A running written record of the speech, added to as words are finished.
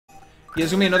Yeah,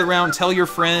 there's gonna be another round. Tell your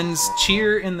friends.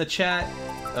 Cheer in the chat.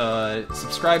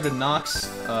 Subscribe to Nox.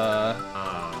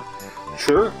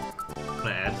 Sure.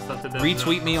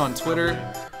 Retweet me on Twitter.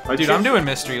 Dude, I'm doing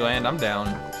Mysteryland. I'm down.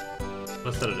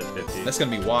 Let's set it at 50. That's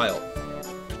gonna be wild.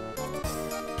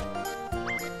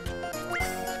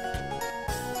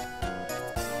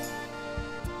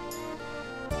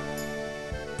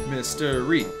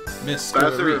 Mystery.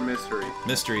 Mystery. Mystery.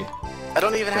 Mystery. I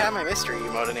don't even have my mystery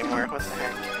emote anymore. What the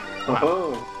heck?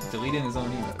 Oh. Deleting his own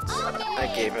emotes. I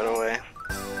gave it away.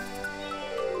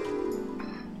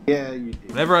 Yeah, you did.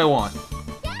 Whatever I want.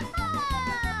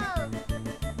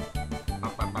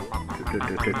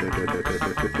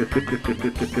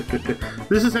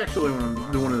 This is actually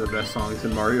one of the best songs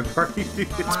in Mario Party.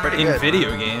 It's pretty in good.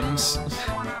 video games.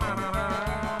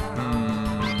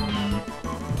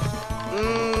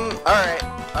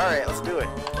 Alright, let's do it.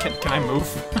 Can I move?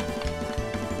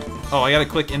 Oh, I gotta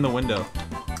click in the window.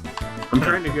 I'm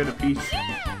trying to go to Peach.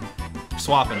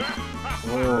 Swapping.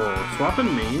 Whoa,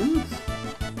 swapping means?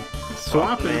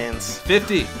 Swapping means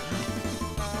 50.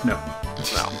 No.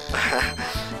 No.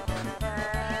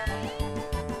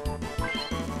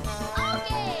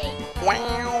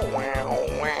 Wow, wow,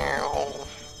 wow.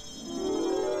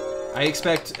 I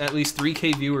expect at least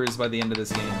 3K viewers by the end of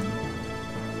this game.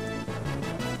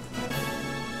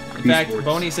 In fact,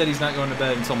 Boney said he's not going to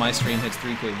bed until my stream hits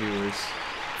 3K viewers.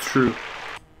 True.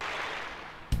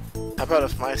 How about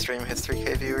if my stream hits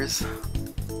 3K viewers?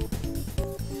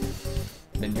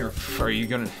 Then you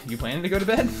planning to go to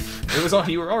bed? It was all,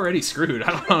 you were already screwed. I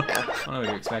don't know what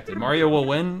you expected. Mario will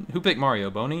win? Who picked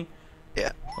Mario? Boney?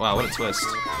 Yeah. Wow, what a twist.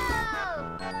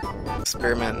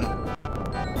 Experimenting.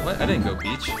 What? I didn't go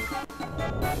Peach.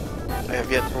 I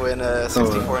have yet to win a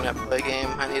 64 Netplay game.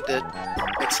 I need to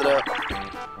mix it up.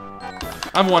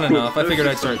 I've won enough. I figured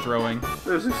I'd start throwing.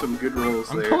 Those are some good rolls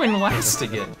there. I'm going last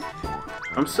again.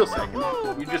 I'm still second.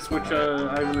 You just switch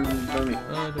Ivan and Boney.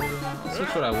 I'll switch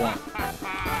what I want.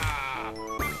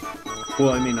 Well,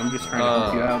 I mean, I'm just trying to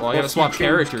help you out. Well, I gotta swap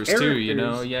characters too, you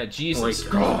know? Yeah, Jesus.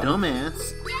 Like,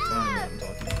 dumbass.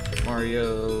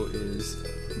 Mario is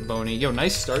Boney. Yo,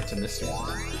 nice start to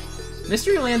Mysteryland.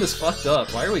 Mysteryland is fucked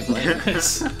up. Why are we playing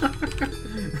this?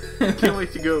 Can't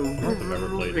wait to go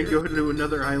and go to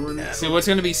another island. Yeah. See, what's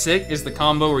gonna be sick is the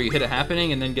combo where you hit a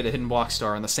happening and then get a hidden block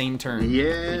star on the same turn.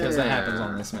 Yeah. Because that happens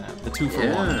on this map. The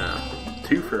 2-for-1.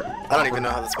 2-for. I don't even know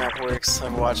how this map works.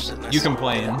 I've watched it. And You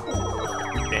complain.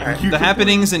 Alright. The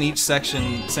happenings in each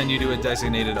section send you to a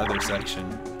designated other section.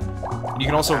 You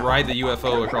can also ride the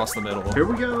UFO across the middle. Here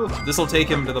we go. This will take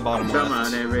him to the bottom Come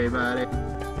left. on, everybody.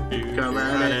 Come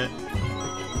on it.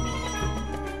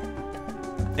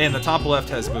 And the top left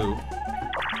has Boo.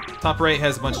 Top right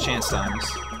has a bunch of chance times.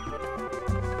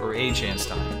 Or a chance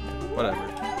time. Whatever.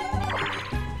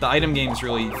 The item game's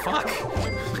really,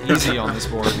 easy on this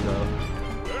board, though.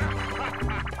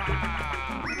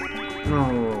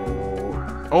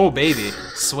 Oh. Oh, baby.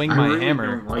 Swing my I really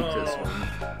hammer. don't like this one.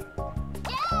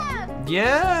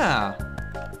 Yeah!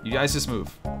 You guys just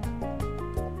move.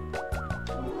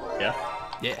 Yeah?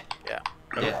 Yeah. Yeah.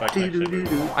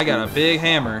 Yeah. I got a big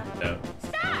hammer. No.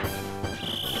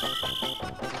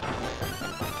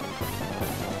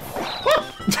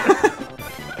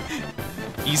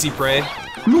 Easy prey.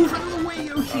 Move out of the way,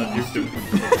 Yoshi!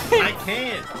 I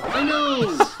can't! I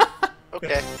know!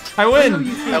 Okay. I I know win!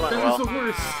 you can't. That was the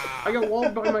worst. I got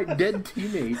walled by my dead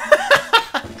teammate.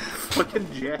 Fucking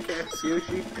jackass,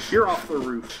 Yoshi. You're off the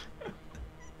roof.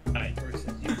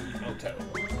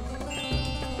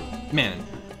 Man,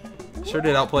 sure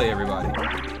did outplay everybody.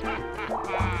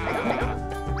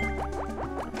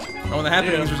 Oh, and the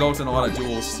happenings results in a lot of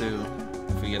duels too.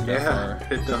 If we get that far.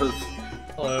 It does.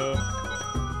 Hello.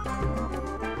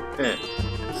 Hey,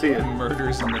 see ya.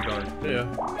 Murders in the dark. Yeah.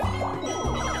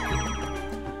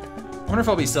 I wonder if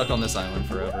I'll be stuck on this island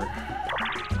forever.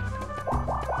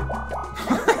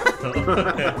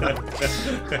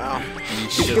 Wow. You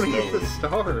He's shit. gonna get the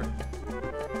star.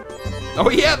 Oh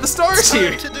yeah, the star's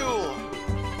here! Time to duel.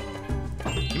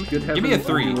 Give me a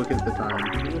 3. Look at the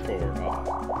time. 4.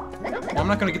 Well, I'm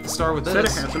not gonna get the star with Is that a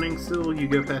this. happening still? You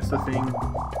go past the thing?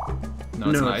 No,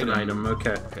 it's an item.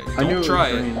 Okay. Don't knew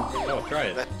try was it. green. Oh, try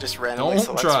it. That just randomly Don't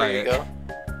selects try where you it. go.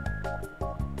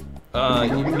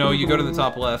 You go to the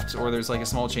top left, or there's like a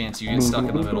small chance you get stuck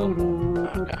in the middle.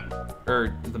 Okay.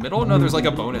 Or the middle? No, there's like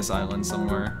a bonus island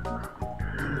somewhere.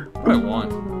 What do I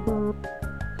want?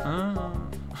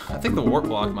 I think the warp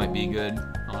block might be good,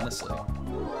 honestly.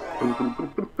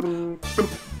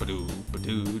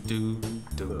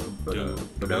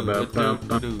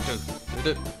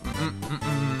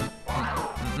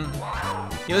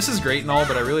 Yeah, this is great and all,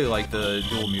 but I really like the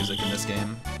dual music in this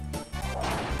game.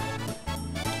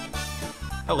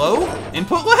 Hello?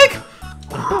 Input lag?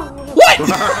 What?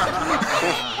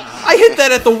 I hit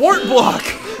that at the wart block!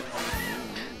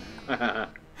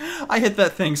 I hit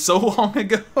that thing so long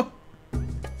ago.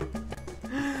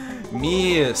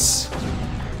 Miss.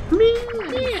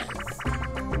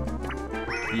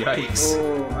 Yikes.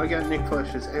 Oh, I got Nick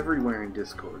Flashes everywhere in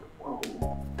Discord. Whoa.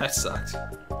 That sucked.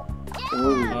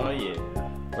 Whoa. Oh yeah.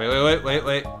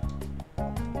 Wait.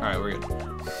 Alright, we're good.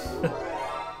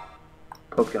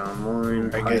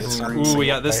 Pokemon Online. Ooh, we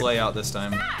got this layout this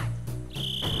time.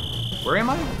 Where am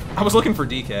I? I was looking for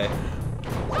DK.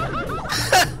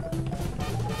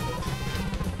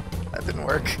 That didn't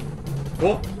work.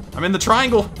 Oh. I'm in the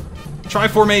triangle.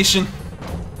 Tri-formation.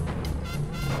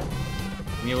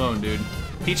 Leave me alone, dude.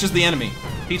 Peach is the enemy.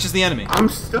 Peach is the enemy. I'm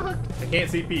stuck. I can't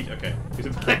see Peach. Okay. He's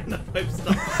behind the pipe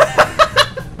stuff.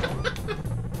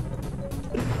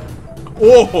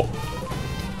 Oh!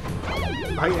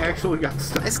 I actually got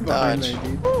stuck Nice behind dodge. that,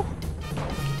 dude. Oh.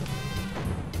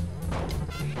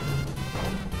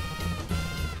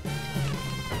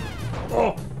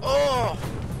 Oh!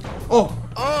 Oh!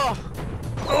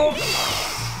 Oh!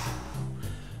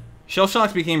 Shell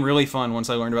Shock became really fun once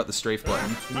I learned about the strafe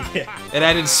button. Yeah. It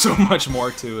added so much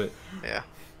more to it. Yeah.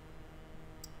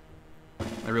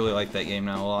 I really like that game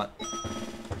now a lot.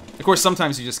 Of course,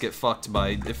 sometimes you just get fucked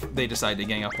by if they decide to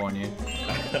gang up on you.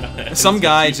 Some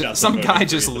guy just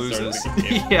loses.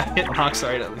 Yeah, it knocks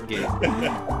right out the gate.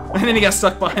 And then he got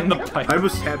stuck behind the pipe. I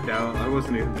was tapped out. I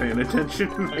wasn't even paying attention.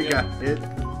 I got hit.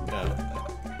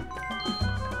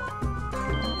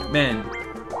 Man,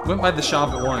 went by the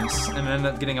shop at once and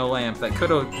ended up getting a lamp that could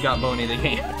have got Boney the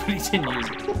game, but he didn't use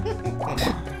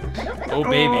it. Oh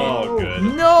baby. Oh, good.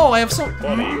 No, I have so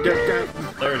 20.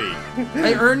 30.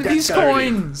 I earned these 30.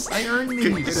 coins! I earned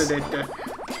these!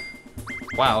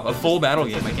 Wow, a full battle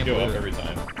game, I can't Go up believe every it.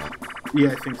 time.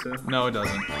 Yeah, I think so. No, it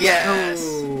doesn't. Yes!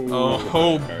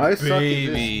 Oh, I suck at this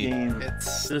baby. game.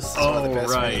 It's This. one of the Oh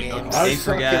best right. minigames. I A for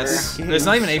suck at gas. this game There's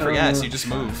not even A for so gas, much. you just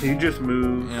move. You just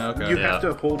move. Yeah, okay. You Yeah. have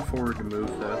to hold forward to move,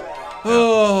 though.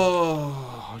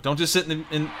 Oh, don't just sit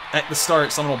at the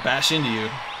start, someone will bash into you.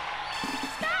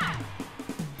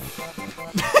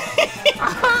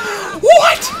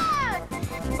 What?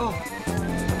 Oh.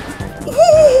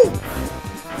 Woo!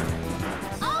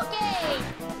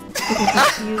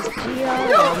 Use PR or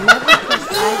never press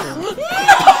item.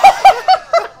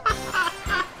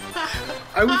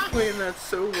 I was playing that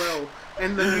so well,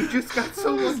 and then you just got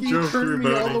so lucky you Drove through turned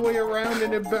me all Boney. the way around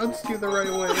and it bounced you the right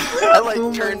way. I like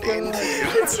Oh my turned God. into you.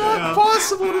 It's not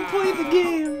possible to play the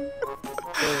game.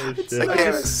 Oh, shit.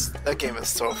 That game is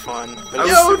so fun. But I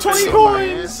it's Yo, was super 20 so simple. my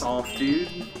coins! ass off, dude.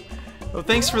 Well,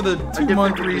 thanks for the I 2-month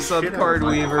defended the resub, shit out Card of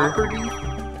my Weaver. property,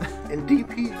 and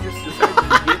DP just decided to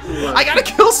get lucky. I gotta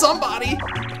kill somebody!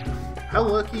 How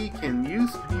lucky can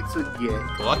used pizza get?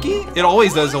 Lucky? It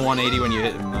always does a 180 when you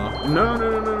hit him, though. No.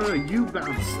 You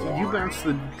bounced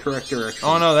the correct direction.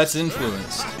 Oh no, that's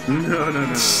influenced. No.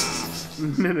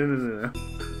 No.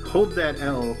 Hold that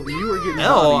L. You were getting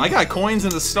L, I bodied. got coins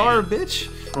in the star, bitch.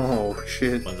 Oh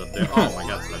shit. One's up there. Oh my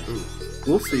god, it's my boot.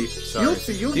 We'll see. Sorry. You'll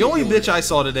see. You'll The only get bitch I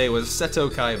saw today was Seto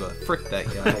Kaiba. Frick that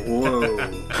guy. Whoa.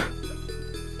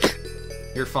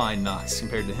 You're fine, Nox,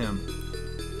 compared to him.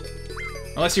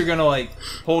 Unless you're gonna, like,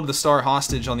 hold the star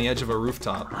hostage on the edge of a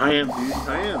rooftop. I am, dude.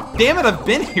 I am. Damn it, I've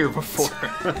been here before!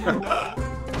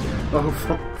 Oh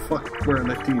fuck. We're on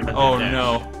that team. Oh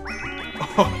no.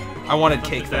 Oh, I wanted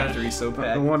Cake Factory so I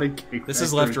bad. want to kick. This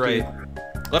is left right.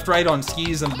 Left right on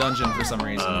skis in the dungeon for some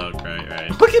reason. Oh, right.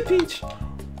 Look at Peach!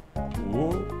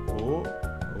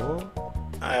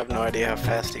 I have no idea how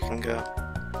fast you can go.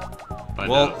 Find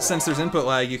Well, out. since there's input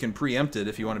lag, you can preempt it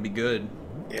if you want to be good.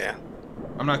 Yeah.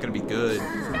 I'm not gonna be good.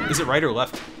 Is it right or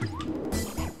left?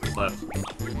 Left.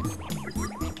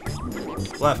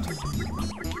 Left.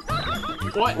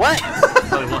 What? What?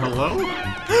 Hello?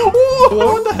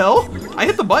 Whoa, what the hell? I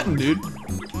hit the button, dude.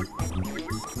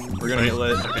 We're gonna get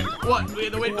lit. Okay. What? We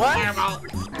had to wait for What? Paramount.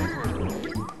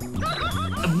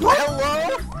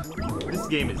 Hello? This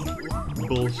game is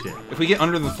bullshit. If we get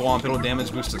under the thwomp, it'll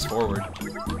damage boost us forward.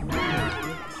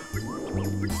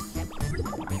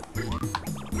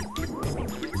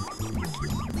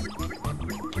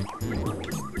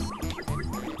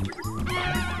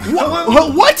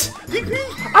 What?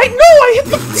 I know I hit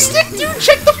the stick, dude.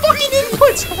 Check the fucking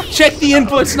inputs. Check the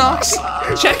inputs, Nox.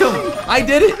 Check them. I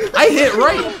did it. I hit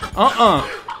right.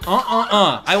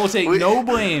 I will take no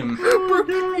blame. No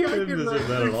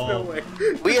way.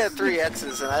 We had 3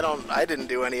 X's and I didn't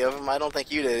do any of them. I don't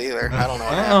think you did either. I don't know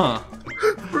what happened.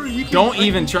 Bro, Don't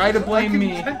even try to blame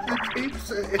me. Check the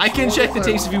tapes. I can check the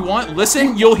tapes if you want.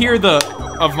 Listen, you'll hear the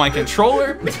of my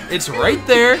controller. It's right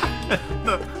there.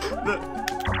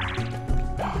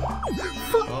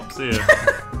 Oh, see ya.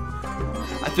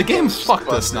 The game fucked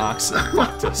us, Nox.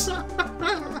 Fucked us.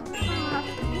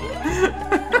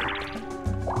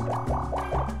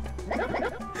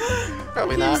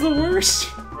 Probably It's not. the worst.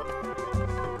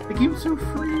 The game's so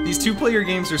free. These two-player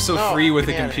games are so No, free with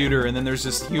a yeah. computer, and then there's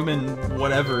just human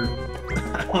whatever.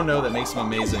 I don't know, that makes them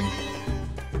amazing.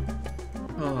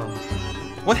 Oh.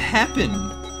 What happened?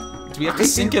 Do we have to I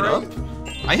sync hit it up?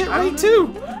 right. I hit I right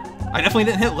don't too. I definitely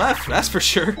didn't hit left, that's for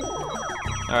sure.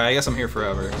 Alright, I guess I'm here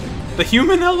forever. The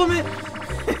human element?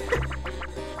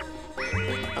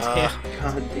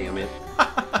 God damn it.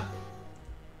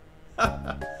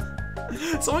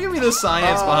 Someone give me the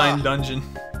science behind Dungeon,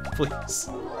 please.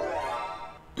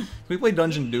 Can we play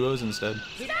Dungeon Duos instead?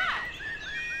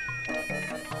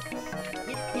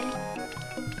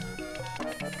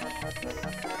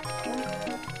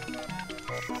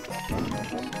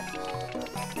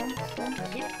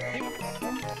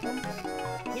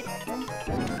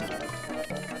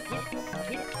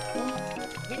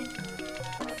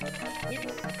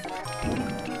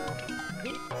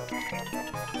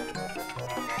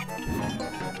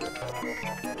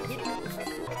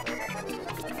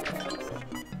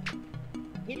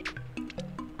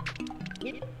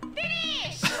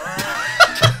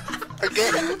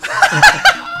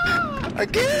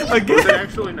 Again? Again? Was it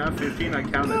actually not 15? I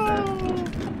counted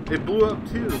that. It blew up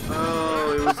too.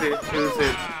 Oh, it was it. It was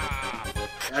it.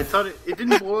 I thought it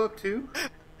didn't blow up too.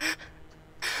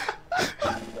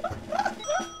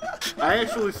 I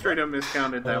actually straight up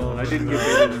miscounted that one. I didn't get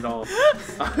baited at all.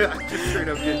 I just straight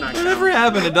up did not count. Whatever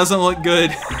happened, it doesn't look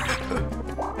good. Get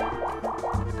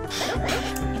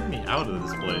me out of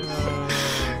this place.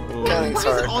 Counting's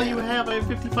That's hard. all you have. I have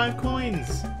 55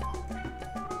 coins.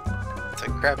 It's a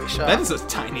crappy shot. That is a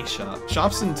tiny shop.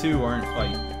 Shops in 2 aren't,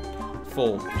 like,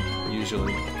 full,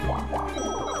 usually.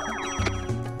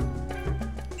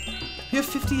 You have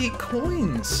 58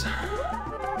 coins!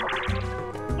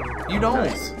 You don't.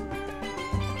 Nice.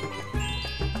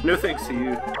 No thanks to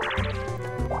you.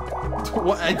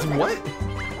 What? What?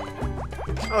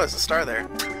 Oh, there's a star there.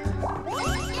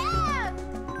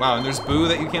 Wow, and there's Boo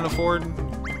that you can't afford?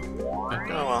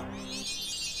 Oh well.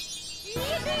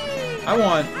 I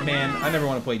want, man, I never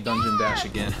want to play Dungeon Dash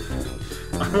again.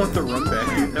 I want the run back,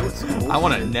 dude. That was so cool. I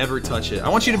want to never touch it. I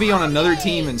want you to be on another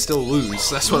team and still lose.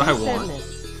 That's what I want.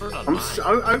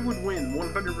 I would win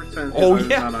 100%. if Oh I was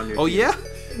yeah? not on your Oh team. yeah?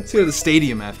 Let's go to the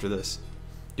stadium after this.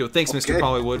 Yo, thanks, Mr. Okay.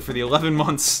 Pollywood, for the 11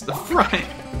 months of Friday.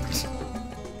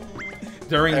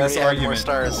 During I this already have more argument.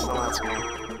 stars, so that's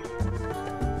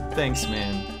good. Thanks,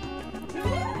 man.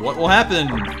 What will happen?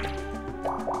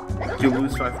 You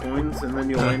lose 5 coins and then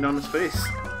you'll land on his face.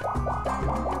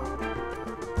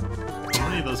 How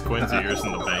many of those coins are yours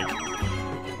in the bank?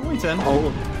 Only 10. All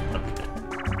of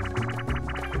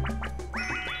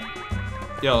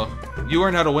Yo, you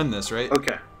learned how to win this, right?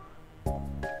 Okay.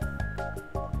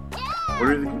 What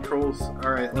are the controls?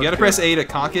 Alright, You gotta press A to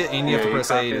cock it, and you have Yeah, to you press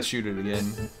cock A to it. shoot it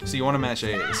again. So you want to mash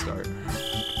A at the start.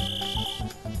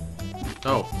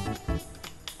 Oh,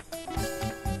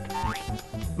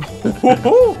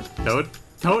 Toad?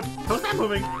 Toad? Toad's not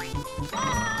moving! Oh,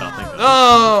 thank God.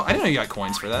 Oh, I didn't know you got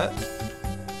coins for that.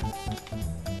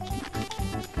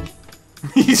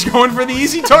 He's going for the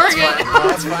easy target! Oh,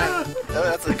 that's fine. Oh,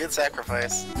 that's a good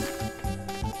sacrifice.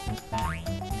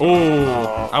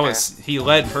 Oh, okay. he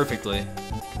led perfectly.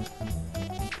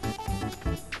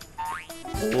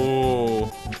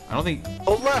 Oh, I don't think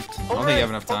Hold left! Hold don't think you have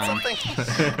enough time.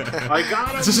 I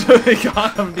got it! Just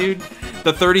got him, dude.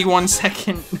 The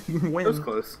 31-second That was win.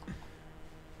 close.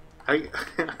 I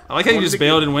I like how you wanted just to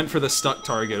bailed get- and went for the stuck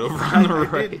target over on the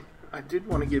right. I did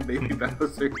want to get Baby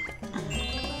Bowser.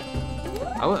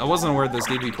 I wasn't aware those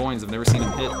gave you coins. I've never seen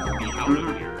him hit. Be out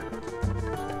of here.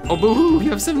 Oh, boo-hoo! You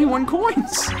have 71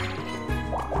 coins.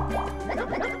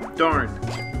 Darn.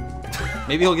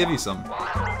 Maybe he'll give you some.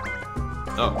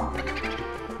 Oh.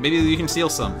 Maybe you can steal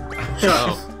some.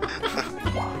 Oh.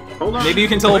 Hold on. Maybe you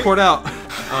can teleport out.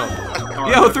 Oh. Oh,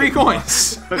 Yo, okay. 3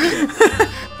 coins! Okay.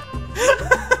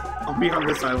 I'll be on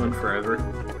this island forever.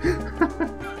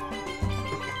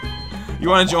 You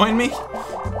wanna join me?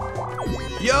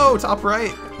 Yo, top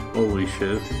right! Holy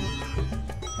shit.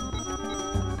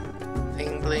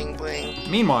 Bling, bling, bling.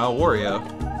 Meanwhile, Wario.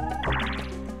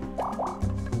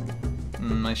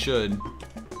 I should.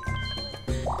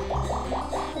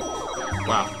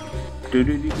 Wow.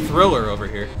 Do-do-do-do. Thriller over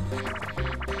here.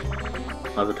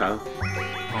 Other time.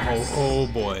 Oh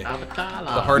boy. Avocado.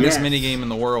 The hardest Yes. minigame in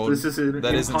the world. This is an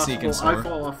that isn't impossible. Seek and I Snore.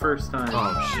 fall off first time.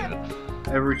 Oh shit.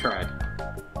 Ever tried.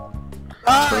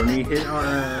 Tony hit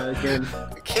again.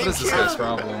 What is this guy's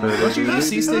problem? Don't you use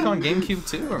C-Stick on GameCube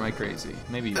too, or am I crazy?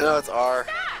 Maybe you No, it's R.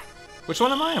 Which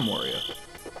one am I, Wario?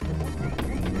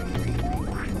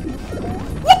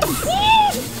 What the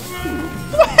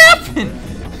f- What happened?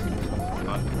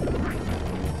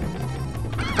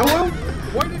 Hello?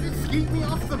 Why did it skate me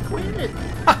off the planet?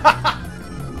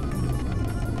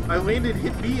 I landed,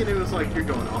 hit B, and it was like, you're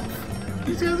going off.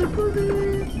 These guys are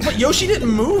moving. But Yoshi didn't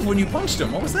move when you punched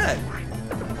him. What was that?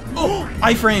 Oh,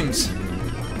 iframes.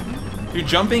 Dude,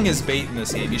 jumping is bait in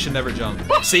this game. You should never jump.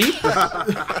 See?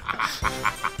 I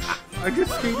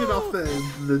just skated off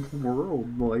the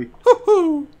world, like.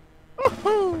 Woohoo!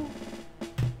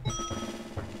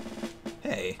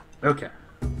 Hey. Okay.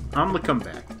 I'm gonna come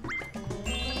back.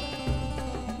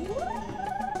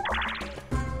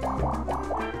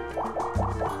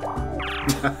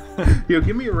 Yo,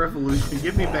 give me a revolution.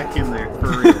 Get me back in there, for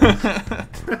real.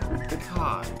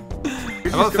 God.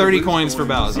 You're How about just 30 gonna coins lose for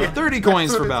Bowser? 30 that's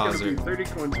coins what for it's gonna Bowser. be, 30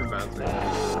 coins for Bowser.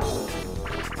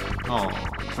 Oh.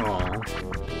 Aww.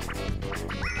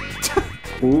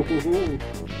 Ooh,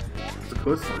 it's a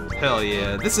close one. Hell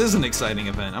yeah. This is an exciting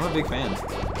event. I'm a big fan.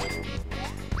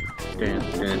 I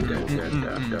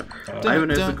haven't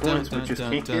had the coins, but just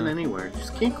can't get anywhere.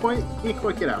 Just can't quite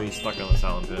get out. We stuck on the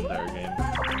silent the entire game.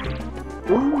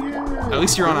 Oh yeah. At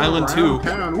least you're on Island 2. Around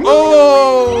town. Woo!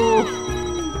 Oh!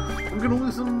 I'm gonna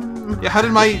lose them. Yeah, how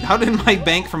did my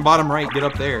bank from bottom right get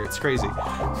up there? It's crazy.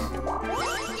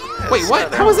 Wait,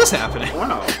 what? How is this happening?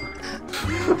 Wow.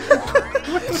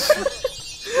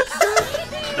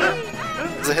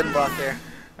 There's a hidden block there.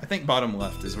 I think bottom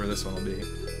left is where this one will be.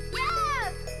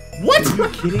 What? Are you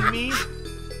kidding me?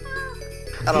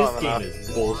 I don't This have game enough.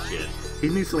 is bullshit. He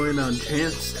needs to land on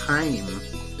chance time.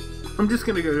 I'm just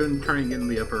gonna go ahead and try and get in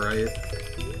the upper right.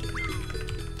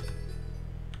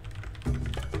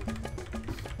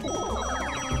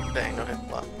 Dang, no hidden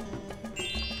block.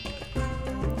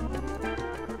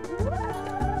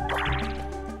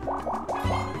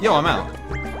 Yo, I'm out.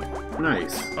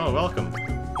 Nice. Oh, welcome.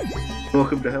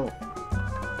 Welcome to hell.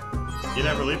 You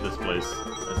never leave this place,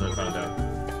 as I found out.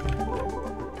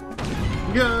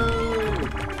 Go!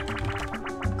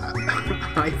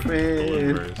 Hi,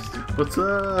 man. First. What's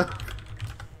up?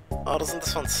 Oh, doesn't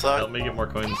this one Help suck? me get more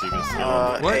coins so you can steal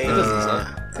What? Hey, It doesn't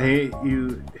suck. Hey,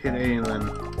 you hit A and then.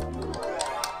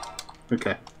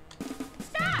 Okay.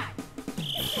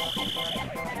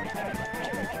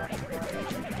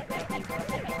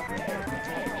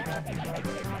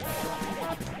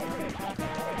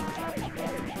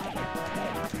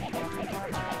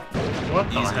 What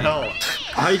the Easy. hell?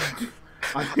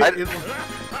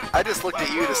 I just looked at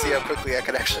you to see how quickly I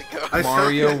could actually go.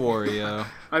 Mario Wario.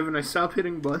 Ivan, I stopped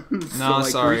hitting buttons No, to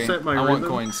like sorry. reset my I rhythm, want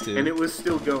coins too. and it was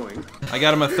still going. I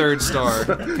got him a 3rd star.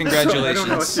 So I don't know what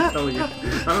Congratulations. to tell you. I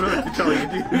don't know what to tell you,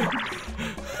 dude.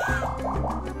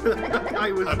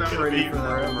 I was I'm not gonna ready be for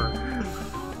that.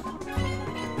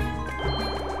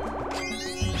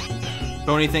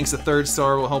 Boney thinks the 3rd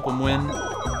star will help him win.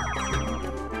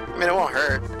 I mean, it won't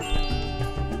hurt.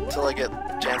 Until I get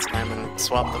chance time and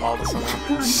swap them all to someone.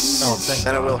 Oh, thank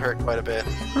Then it God. will hurt quite a bit.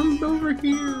 I'm over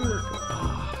here.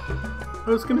 I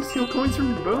was gonna steal coins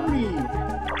from Boney.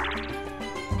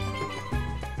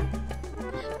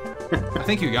 I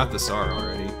think you got the star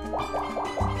already.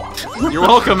 You're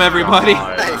welcome, everybody.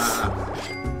 Nice.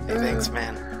 Hey, thanks,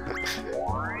 man.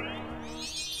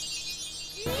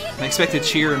 I expect a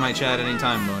cheer in my chat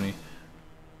anytime, Boney.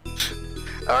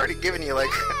 I've already given you like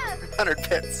 100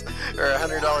 bits or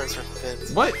 $100 worth of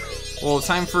bits. What? Well, it's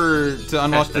time to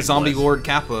unlock the Hashtag Zombie blessed. Lord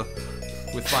Kappa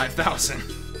with 5,000.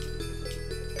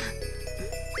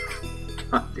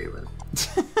 God damn it.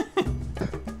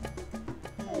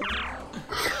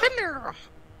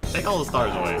 Take all the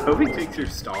stars away. Hope he takes your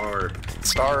star.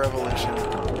 Star Revolution.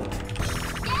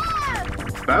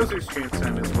 Bowser's chance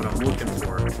time is what I'm looking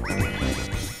for.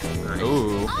 Nice.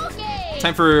 Ooh.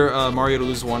 Time for Mario to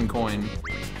lose 1 coin.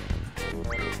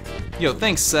 Yo,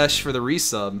 thanks, Sesh, for the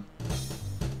resub.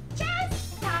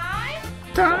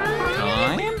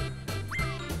 Time?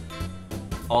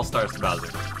 All stars to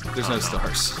Bowser. There's no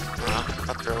stars.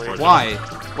 That's really Why?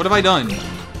 What have I done?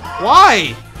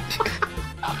 Why?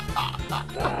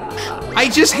 I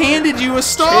just handed you a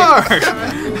star!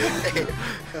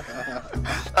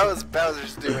 That was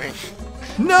Bowser's doing.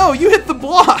 No, you hit the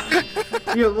block!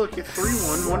 Yeah, look, it's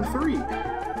 3-1-1-3.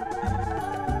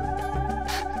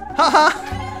 Haha!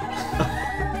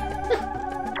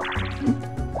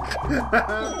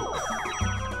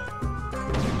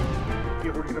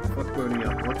 Yeah, we're gonna fuck Boney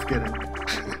up. Let's get him.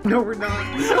 No, we're not.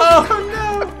 Oh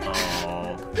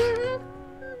no!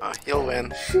 Oh, he'll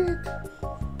win. Shit.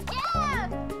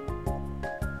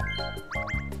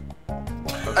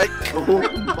 Oh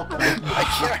I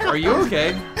can't. Are you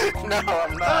okay? No,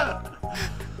 I'm not.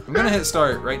 I'm gonna hit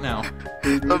start right now.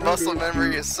 The muscle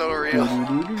memory is so real.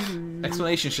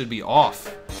 Explanation should be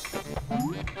off.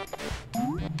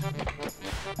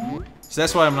 So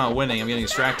that's why I'm not winning. I'm getting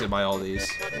distracted by all these.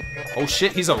 Oh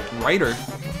shit, he's a writer.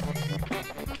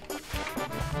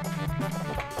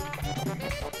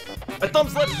 A thumb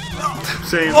slip!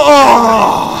 Same.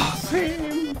 Oh!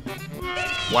 Same.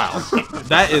 Wow,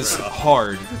 that is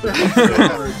hard.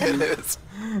 It is.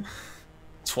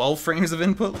 12 frames of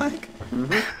input lag?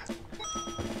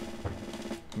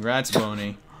 Congrats,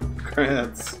 Boney.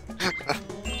 Congrats.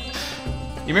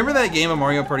 You remember that game of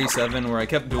Mario Party 7 where I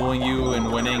kept dueling you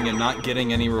and winning and not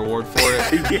getting any reward for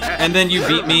it? Yeah. And then you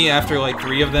beat me after like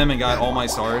 3 of them and got all my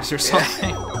stars or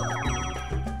something?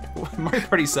 Mario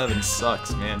Party 7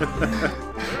 sucks, man.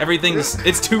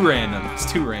 It's too random.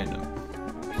 It's too random.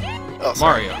 Oh,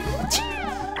 sorry.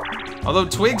 Mario. Although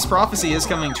Twig's prophecy is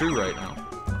coming true right now.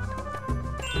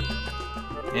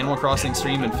 Animal Crossing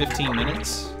streamed in 15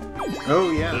 minutes.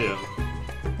 Oh yeah. Yeah.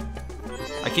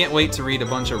 I can't wait to read a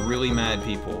bunch of really mad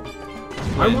people.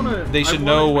 They should I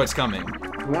know want what's coming.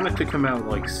 I want it to come out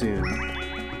like soon.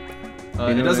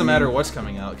 It doesn't matter what's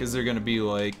coming out because they're gonna be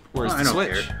like, "Where's the I don't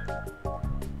Switch?" care.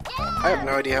 I have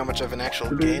no idea how much of an actual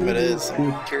game it is.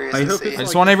 I'm curious I to hope see. it's I just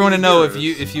like want everyone to know if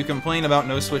 50 you complain about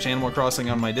no Switch Animal Crossing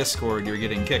on my Discord, you're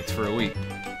getting kicked for a week.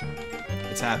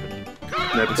 It's happening.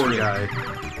 That poor guy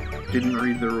didn't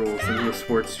read the rules in the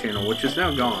sports channel, which is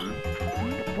now gone.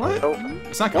 What? Oh,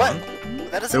 It's not what? gone.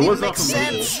 That doesn't It even was make off of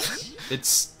mobile. sense.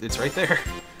 It's right there.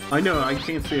 I know, I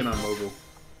can't see it on mobile.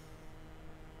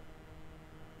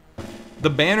 The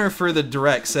banner for the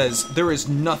Direct says there is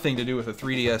nothing to do with a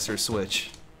 3DS or Switch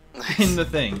in the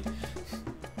thing,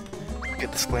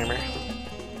 Good disclaimer.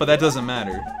 but that doesn't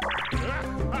matter.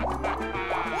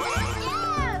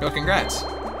 Oh, congrats!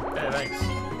 Hey, thanks.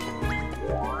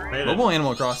 Made it. Mobile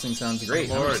Animal Crossing sounds great.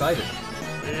 I'm Lord. excited.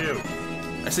 Ew.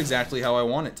 That's exactly how I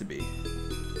want it to be.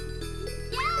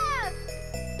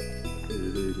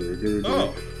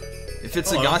 Oh. If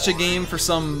it's a Hello. gacha game for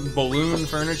some balloon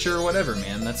furniture or whatever,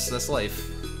 man, that's life.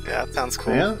 Yeah, that sounds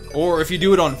cool. Yeah? Or if you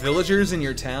do it on villagers in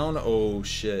your town, oh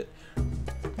shit.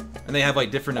 And they have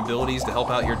like different abilities to help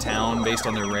out your town based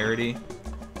on their rarity.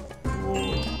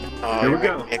 Oh, Here we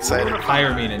you're go. excited.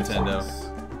 Hire me, Nintendo.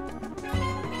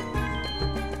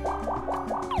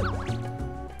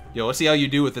 Yo, let's see how you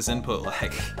do with this input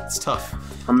lag. It's tough.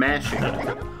 I'm mashing.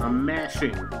 I'm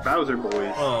mashing. Bowser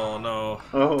boys. Oh no.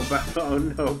 Oh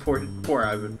no, poor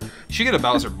Ivan. You should get a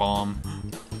Bowser bomb.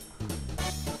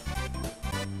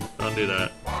 Don't do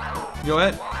that. Go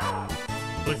ahead.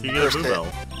 Look, you get a First Boo hit. Bell.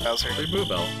 Bowser. Free Boo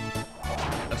Bell.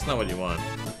 That's not what you want.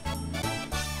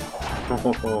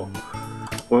 Oh,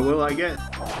 what will I get?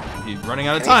 You're running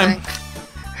out of time. Anything?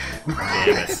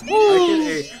 Damn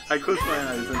it. I closed my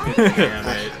eyes. Okay. Damn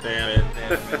it. Damn it.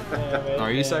 Damn it. Damn it.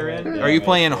 Are you, Siren? Are you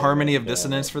playing Harmony of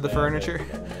Dissonance for the furniture?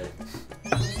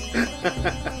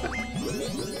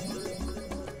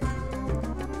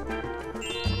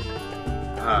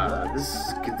 This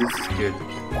is good. This is good.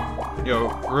 Yo,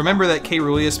 remember that K.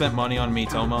 Rulia spent money on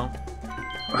Miitomo?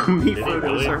 Me Did he photos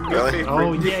really? are my Really? favorite.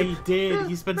 Oh yeah, he did.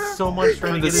 He spent so much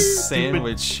trying to The get his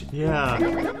sandwich. Stupid... Yeah.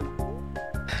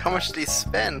 How much did he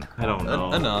spend? I don't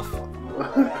know. Enough.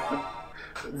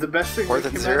 The best thing More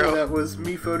that than came out zero. of that was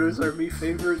me photos are me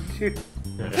favorite too.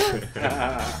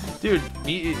 Dude,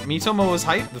 Miitomo was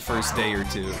hyped the first day or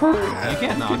two. You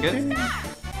can't knock it.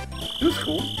 It was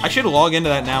cool. I should log into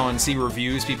that now and see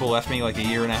reviews people left me like a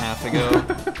year and a half ago.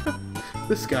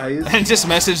 This guy is. And just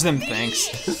message them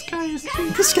thanks. This guy is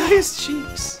cheap. This guy is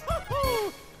cheeks.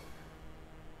 You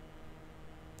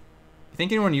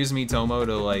think anyone used Miitomo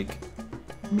to like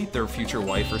meet their future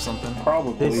wife or something?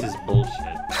 Probably. This is bullshit.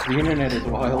 The internet is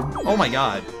wild. Oh my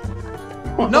god.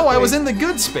 No, I was in the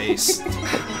good space.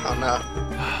 Oh no.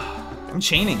 I'm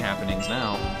chaining happenings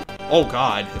now. Oh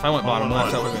god, if I went bottom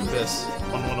left, I would have been pissed.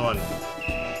 1-1-1.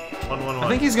 1-1-1. I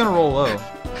think he's gonna roll low.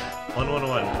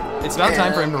 1-1-1. It's about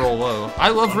time for him to roll low. I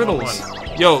love riddles.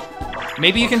 Yo,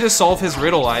 maybe you can just solve his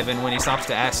riddle, Ivan, when he stops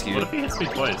to ask What you. if he hits me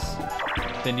twice?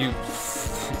 Then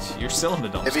you're still in the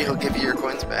dumpster. Maybe he'll give you your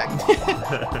coins back.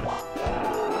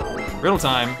 Riddle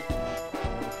time.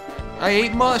 I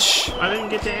ate mush. I didn't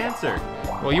get to answer.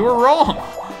 Well, you were wrong.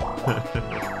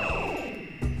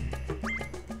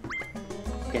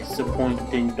 Guess the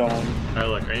point, ding dong. Alright,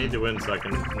 look, I need to win so I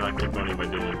can not get money by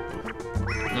doing it.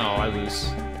 No, I lose.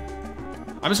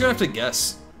 I'm just gonna have to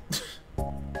guess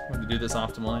when to do this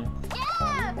optimally.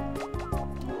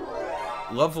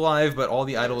 Love Live, but all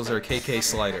the idols are KK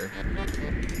Slider.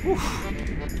 Whew.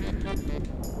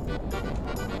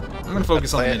 I'm gonna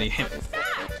focus on the minigame.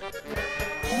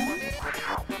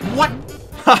 What?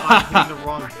 I hit the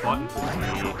wrong button for me.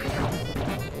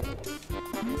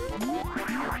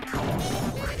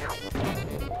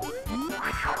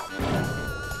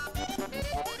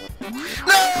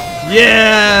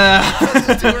 Yeah!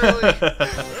 Too early.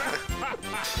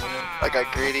 I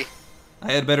got greedy.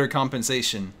 I had better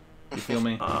compensation. You feel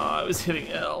me? I was hitting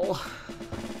L.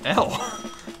 L?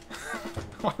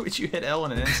 Why would you hit L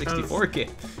in an N64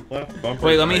 game? Left bumper.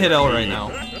 Wait, let me hit L right now.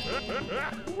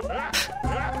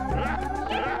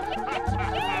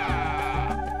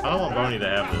 I don't want Boney to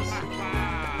have this.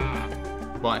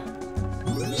 Why?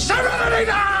 Serenity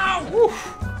now! Woo.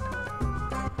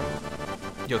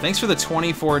 Yo, thanks for the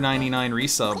 $24.99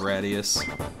 resub, Radius.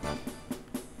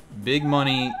 Big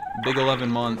money, big 11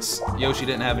 months. Yoshi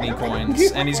didn't have any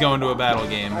coins, and he's going to a battle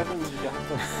game.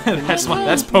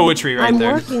 That's poetry right I'm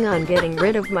there. working on getting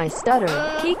rid of my stutter.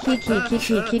 Keyboard.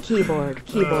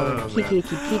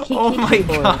 Oh my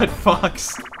god,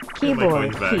 Fox.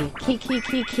 Keyboard.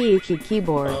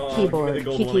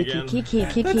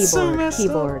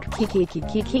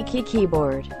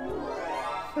 Keyboard.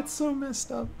 That's so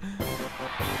messed up.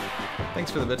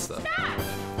 Thanks for the bit stuff.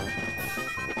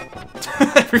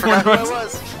 Everyone Forgot who I runs.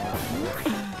 was.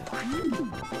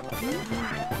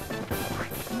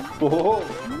 Whoa.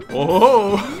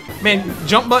 Oh man,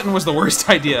 jump button was the worst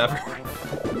idea ever.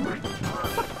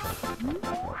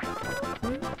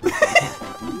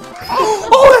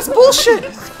 Oh, that's bullshit!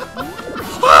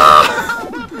 Ah!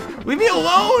 Leave me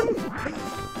alone!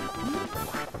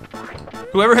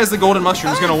 Whoever has the golden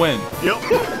mushroom is gonna win. Yep.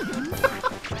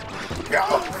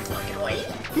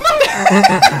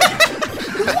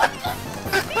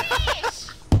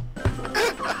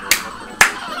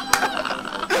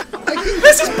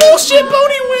 This is bullshit!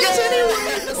 Boney wins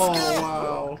anyway! Oh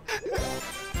wow.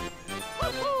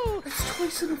 That's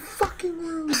twice in a fucking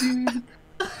row, dude.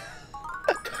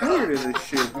 I'm tired of this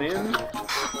shit, man.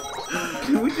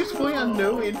 Can we just play on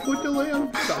no input delay?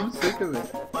 I'm sick of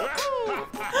it.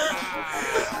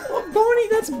 Boney,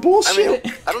 that's I bullshit!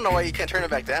 mean, I don't know why you can't turn it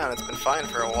back down. It's been fine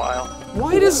for a while.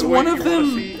 Why does one of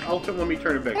them... Let me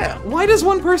turn it back Yeah. on. Why does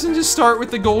one person just start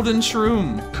with the golden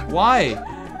shroom? Why?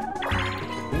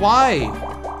 Why?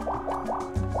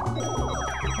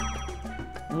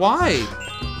 Why?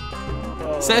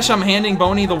 Sesh, I'm handing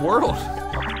Boney the world.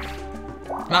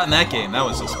 Not in that game, that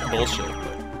was just bullshit. But...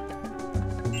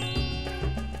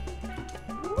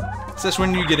 Sesh,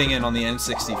 when are you getting in on the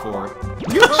N64?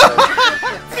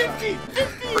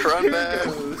 Run back.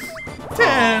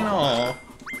 10, aw.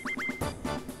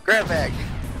 Grab bag.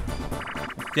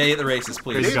 Yeah, get the races,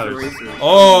 please. Race cutters.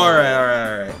 Oh,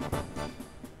 alright.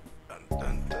 Dun,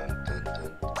 dun, dun, dun,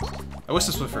 dun. I wish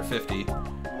this was for 50.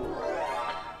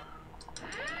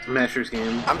 Master's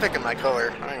game. I'm picking my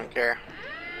color. I don't even care.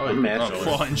 Oh, I'm mad. Oh,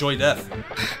 well, enjoy death.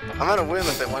 I'm gonna win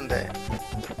with it one day.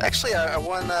 Actually, I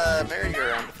won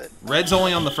merry-go-round with it. Red's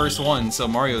only on the first one, so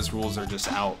Mario's rules are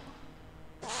just out.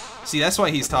 See, that's why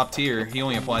he's top tier. He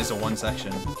only applies to one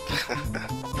section.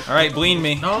 Alright, bleed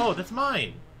me. No, that's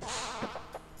mine.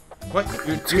 What?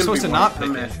 You're It's gonna supposed be to white. not I'm pick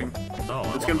it. mashing.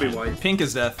 Oh, It's gonna be white. Pink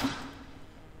is death.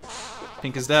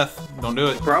 Pink is death. Don't do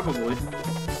it. Probably.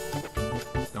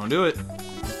 Don't do it.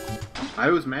 I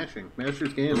was mashing.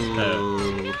 Master's game.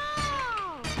 Ooh.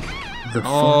 The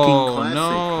Oh, fucking classic,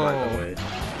 no. by the way.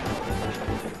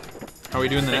 Are we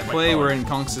doing the Take my Netplay? color. We're in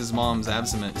Konks' mom's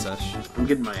absent sesh. I'm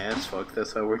getting my ass fucked.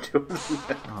 That's how we're doing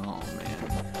it. Oh man.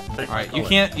 Take my Alright, you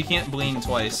color. can't bleed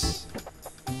twice.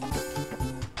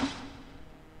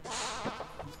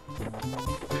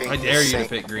 Pink I dare is you to sink.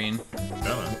 pick green.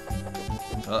 Coming.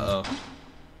 Uh-oh.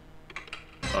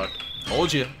 Fuck.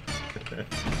 Told you.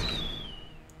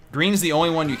 Green's the only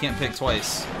one you can't pick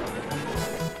twice.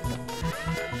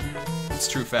 It's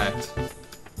true fact.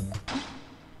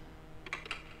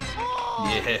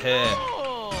 Yeah.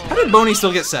 How did Boney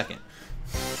still get second?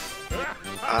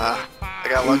 I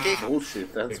got lucky.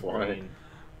 Bullshit, that's Big why. green.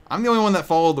 I'm the only one that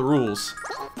followed the rules.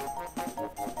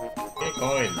 Get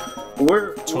going.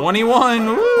 Where 21!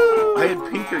 Woo! I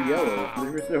had pink or yellow.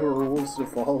 There was no rules to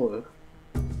follow.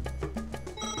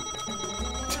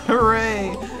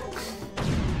 Hooray!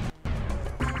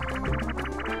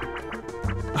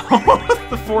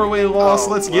 The four-way loss,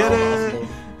 let's get it!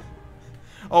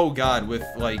 Oh god, with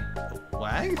like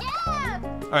lag?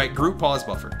 Alright, group pause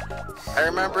buffer. I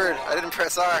remembered. I didn't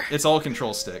press R. It's all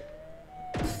control stick.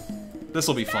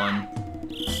 This'll be fun.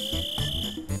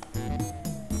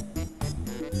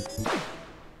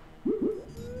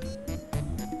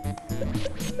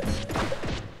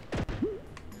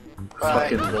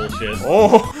 Fucking bullshit.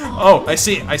 Oh, I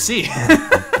see. I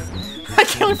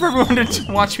can't wait for everyone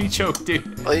to watch me choke,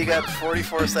 dude. Well, you got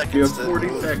 44 seconds. You have to 40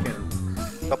 move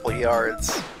seconds. a couple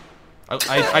yards.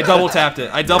 I double tapped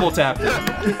it. I double tapped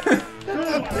it.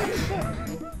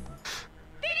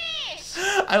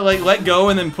 I like let go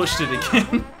and then pushed it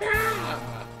again.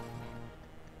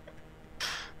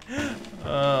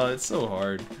 Oh, it's so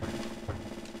hard.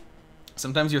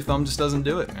 Sometimes your thumb just doesn't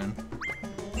do it, man.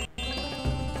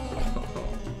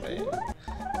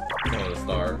 Oh, the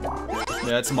star.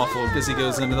 Yeah, it's muffled because he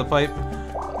goes into the pipe.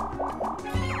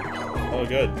 Oh,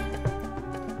 good.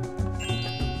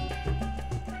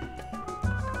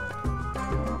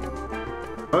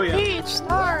 Oh yeah. Peach,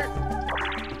 start!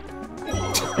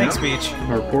 Thanks, Peach.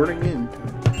 Reporting in.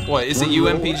 What, is it One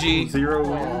roll, UMPG? 0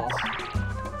 wins.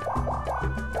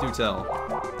 Do tell.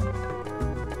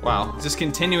 Wow, just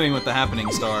continuing with the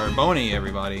happening star. Boney,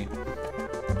 everybody.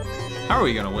 How are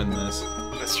we gonna win this?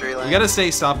 Mystery Lane. We gotta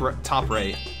stay top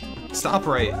right. Stop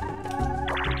right.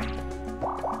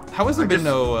 How has there been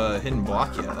no hidden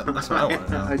block yet? That's what I want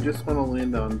to know. I just want to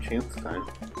land on chance time.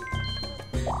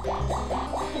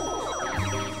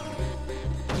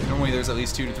 Normally there's at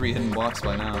least 2 to 3 hidden blocks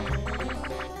by now.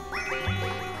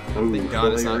 Ooh, Thank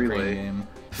God it's not relay. Crane Game.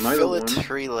 Fillet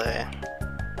relay.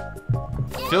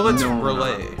 Fillet No.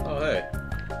 relay. Oh, hey.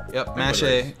 Yep, mash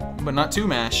A, but not too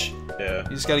mash. Yeah.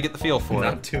 You just gotta get the feel for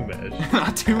Not it. too much.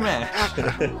 Not too mash.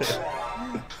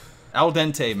 Al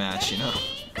dente mash, you know.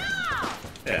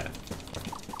 Yeah.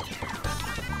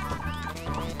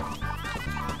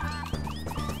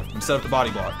 And set up the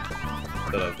body block.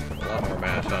 But a lot more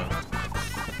mash, huh?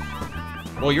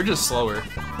 Well, you're just slower.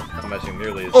 Not mashing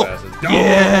nearly as Oh, fast as.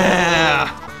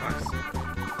 yeah!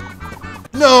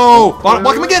 No!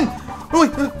 Block him again! Oh,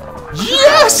 wait.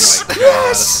 Yes! Oh my God.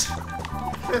 Yes!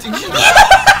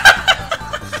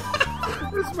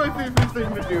 This is my favorite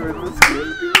thing to do in this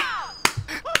game, dude.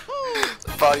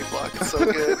 Body block is so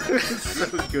good. It's so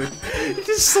good. He's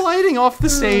just sliding off the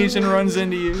stage and runs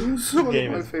into you. It's one of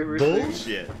Game my is favorite things.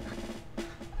 bullshit.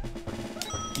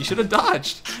 You should have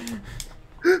dodged.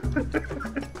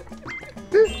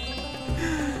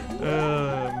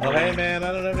 Oh, hey man,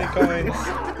 I don't have any coins.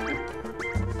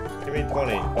 Give me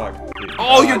 20. Fuck. Dude.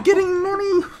 Oh, you're getting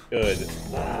money! Good.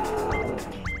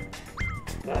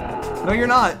 No, you're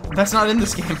not. That's not in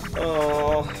this game.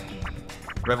 Oh.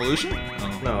 Revolution?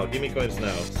 Oh. No, give me coins now.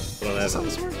 I don't Is that have how it.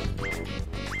 this works?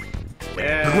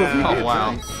 Yeah. Oh,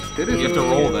 wow. It You is. have to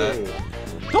roll that.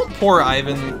 Don't pour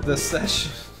Ivan this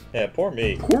session. Yeah, poor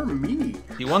me. Poor me.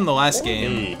 He won the last Poor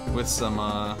game me. with some,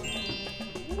 I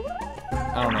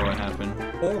don't know what happened.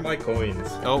 Poor my coins.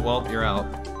 Oh, well, you're out.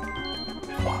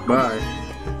 Bye.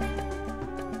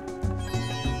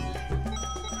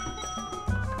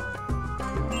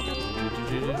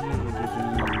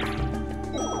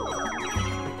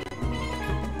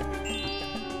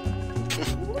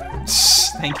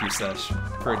 Thank you, Sesh,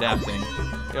 for adapting.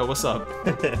 Yo, what's up?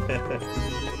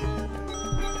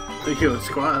 Thank you,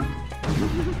 squad.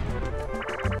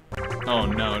 Oh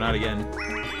no, not again.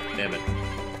 Damn it.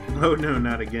 Oh no,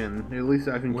 not again. At least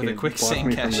Ivan With a can't quick block sing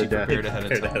me from catch, the you death. prepared ahead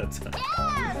of Prepared time.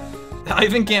 ahead of time.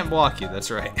 Ivan can't block you,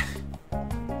 that's right.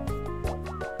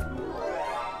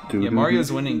 Yeah,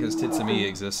 Mario's winning because Titsumi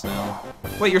exists now.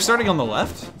 Wait, you're starting on the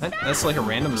left? That's like a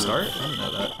random start? I didn't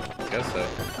know that. I guess so.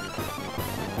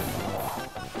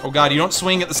 Oh god, you don't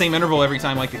swing at the same interval every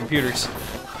time like the computers.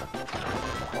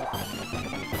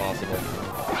 Possible.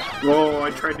 Whoa,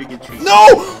 I tried to get cheated. No!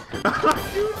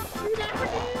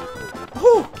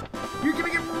 Whew. You're gonna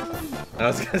get ruined. I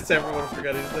was gonna say everyone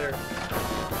forgot he's there.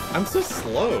 I'm so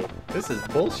slow. This is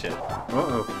bullshit.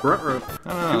 Uh-oh, grunt rope. I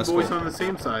don't know, it's Two boys cool. on the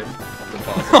same side. It's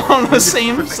impossible. On the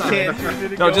same side. Can't do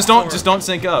it, No, go just for it. don't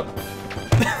sync up.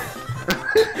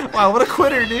 Wow, what a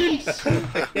quitter, dude. I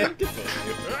can't get it.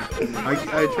 I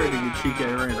tried to get cheeky,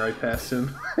 I ran right past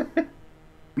him.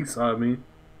 He saw me.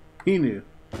 He knew.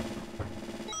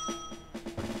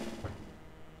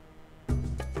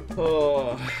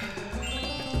 Oh.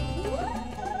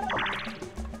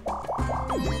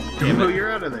 Damn Oh, it.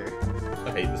 you're out of there.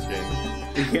 I hate this game.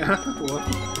 Yeah,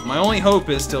 well, My only hope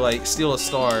is to like steal a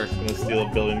star, I'm gonna steal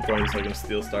a billion coins so I can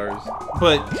steal stars.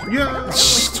 but yeah.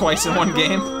 twice in one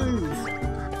game.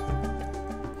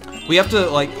 We have to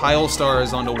like pile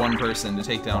stars onto one person to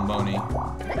take down Boney.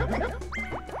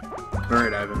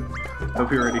 Alright, Ivan.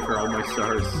 Hope you're ready for all my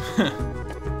stars.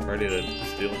 Ready to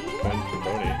steal coins from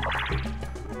Boney.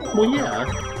 Well, yeah.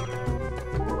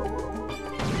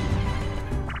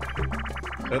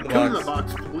 Open the Come in the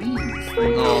box. box, please.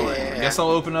 Thank Oh, you. I guess I'll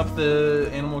open up the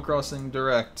Animal Crossing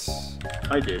Direct.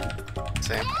 I did.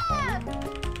 Same.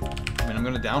 I mean, I'm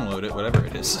gonna download it, whatever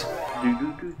it is.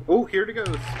 Oh, here it goes.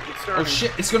 It's starting. Oh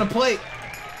shit, it's gonna play!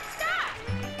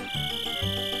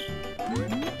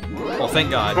 Oh,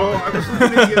 thank God. Oh, I was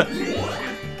looking at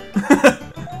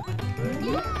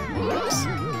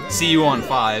you. See you on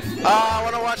 5. Oh, I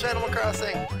want to watch Animal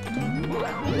Crossing.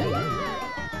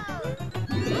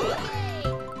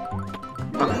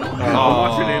 I'm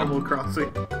watching Animal Crossing.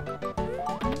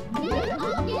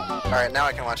 Alright, now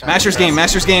I can watch Master's Animal Game,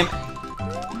 Master's Game!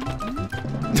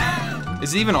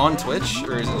 Is it even on Twitch,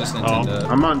 or is it just Nintendo?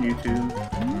 I'm on YouTube.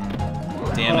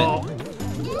 Damn it.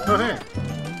 Oh, hey.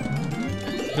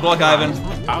 Good luck, Ivan.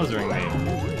 Bowser name.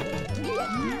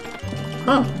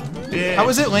 Huh. Yeah. How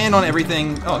does it land on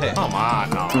everything? Oh, hey. Come on,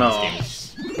 no. No.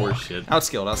 This game's horseshit.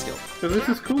 Outskilled, outskilled. So this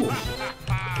is cool.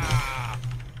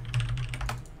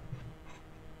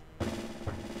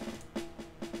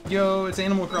 Yo, it's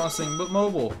Animal Crossing, but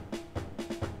mobile.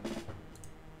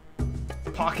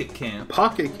 Pocket Camp.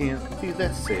 Pocket Camp. Dude,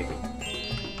 that's sick.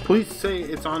 Please say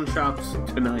it's on shops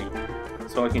tonight,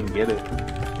 so I can get it.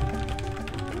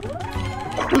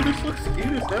 Oh, this looks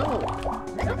cute as hell.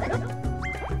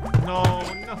 No.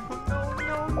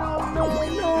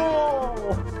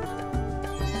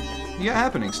 You got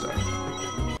happening stuff.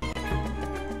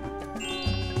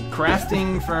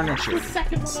 Crafting furniture.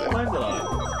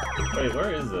 Wait,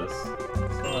 where is this?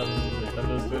 It's on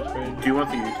Nintendo's Twitch page? Do you want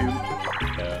the YouTube?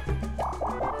 Yeah.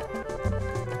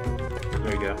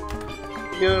 There you go.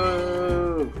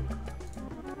 Yo!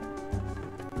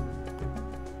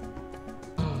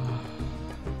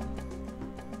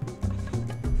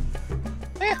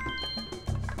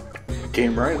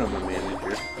 Damn right I'm a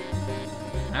manager.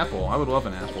 Apple. I would love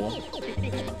an apple.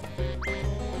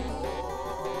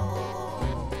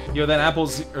 Yo,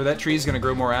 that tree's gonna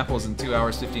grow more apples in 2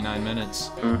 hours 59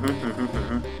 minutes.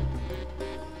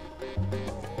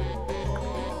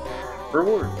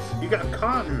 Rewards. You got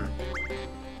cotton.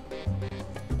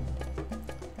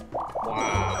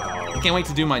 Wow. I can't wait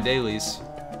to do my dailies.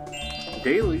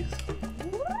 Dailies.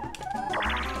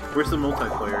 Where's the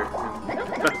multiplayer?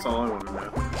 That's all I want to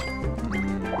know.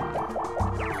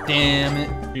 Damn it.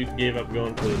 Dude gave up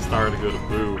going to the star to go to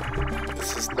blue.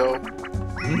 This is dope.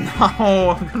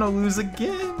 No, I'm gonna lose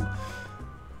again.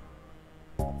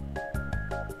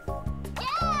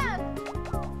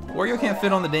 Wario can't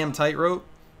fit on the damn tightrope.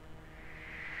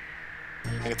 I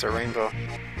think it's a rainbow.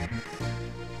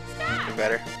 You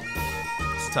better.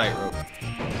 It's a tightrope.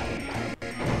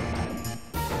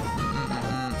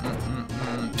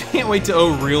 Can't wait to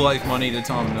owe real life money to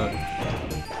Tom Nook.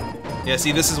 Yeah,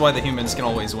 see, this is why the humans can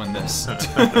always win this.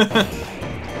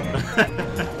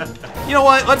 You know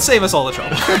what? Let's save us all the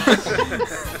trouble.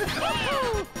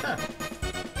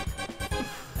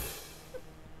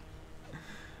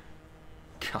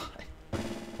 God.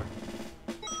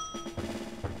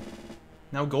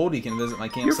 Now Goldie can visit my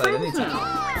campsite anytime.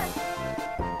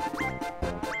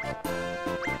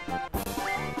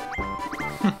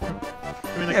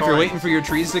 Yeah, if you're waiting for your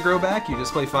trees to grow back, you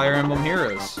just play Fire Emblem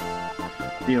Heroes.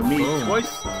 You know, me Boom.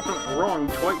 twice wrong,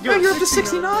 twice. Yeah, you're up to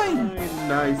 69!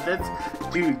 Nice, that's.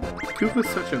 Dude, Koopa's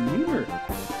such a memer.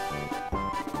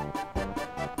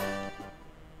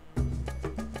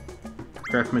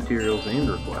 Craft materials and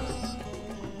requests.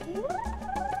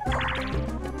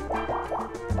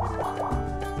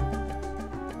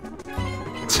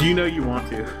 You know you want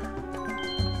to.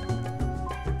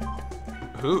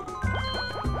 Who?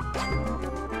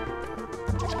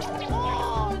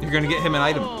 You're gonna get him an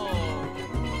item.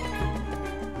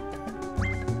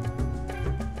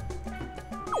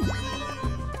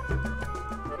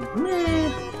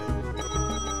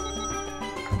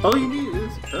 All you need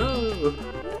is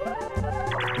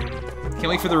Can't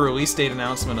wait for the release date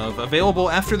announcement of available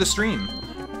after the stream.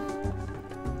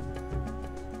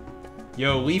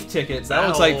 Yo, Leaf tickets. That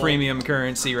looks like premium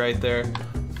currency right there.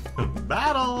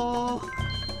 Battle!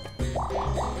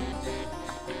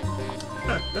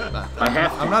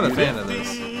 I'm not a fan of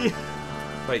this.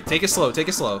 Wait, take it slow, take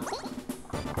it slow.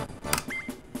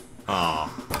 Aw.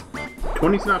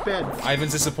 20's not bad.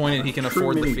 Ivan's disappointed he can True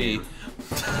afford the minigame. fee.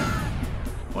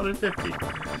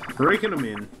 150. Raking them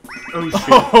in. Oh shit.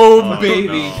 Oh,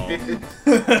 baby!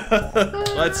 no.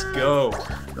 Let's go.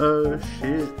 Oh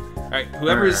shit. Alright,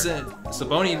 whoever's in... So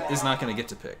Boney is not going to get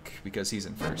to pick, because he's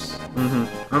in first.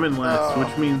 I'm in last,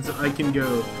 which means I can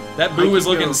go. That Boo is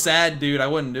looking sad, dude. I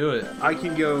wouldn't do it. I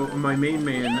can go my main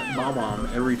man,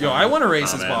 Bob-omb, every time. Yo, I want to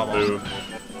race as Nah, man, Bob.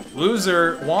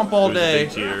 Loser. Womp all Boo's a day.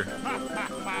 big cheater.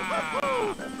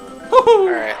 Woohoo!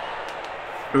 Alright.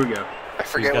 Here we go. I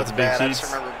forget got what's the big bad. I just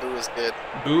cheats? remember Boo is good.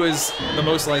 Boo is the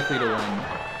most likely to win.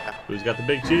 Who's got the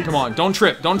big cheeks? Come on, don't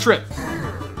trip, don't trip.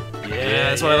 Yeah,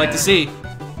 that's what I like to see.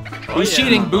 Boo's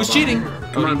cheating. Boo's cheating.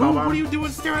 Come on, Bob. What are you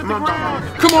doing staring at the ground?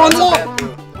 Come on, Bad Womp.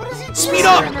 Boo. Speed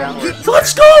up. Downwards.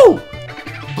 Let's go.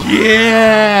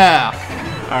 Yeah.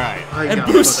 Alright. I And got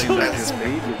Boo's something so that just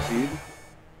made it, dude.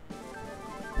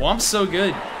 Womp's so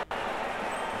good.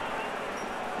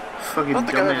 Fucking I don't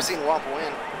think I've ever dumbass. seen Womp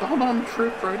win. Hold on,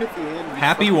 trip right at the end.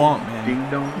 Happy Womp, man. Ding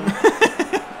dong.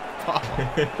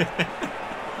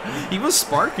 He was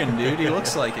sparking, dude. He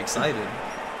looks like excited.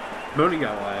 Boney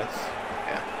got last.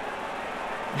 Yeah.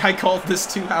 I called this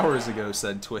 2 hours ago,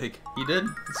 said Twig. He did.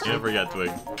 You never got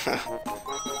Twig.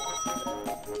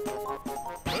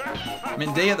 I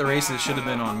mean, Day at the Races should have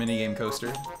been on Minigame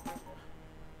Coaster.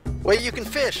 Wait, you can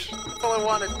fish. That's all I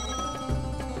wanted.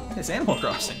 It's Animal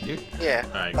Crossing, dude. Yeah.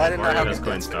 Alright, I didn't know Mario how has good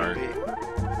Coin that's Star. gonna be.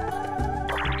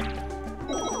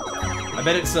 I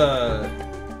bet it's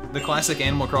the classic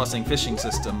Animal Crossing fishing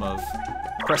system of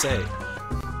press A.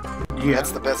 Yeah.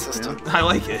 That's the best system. I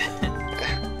like it.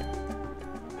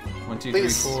 1, 2, 3,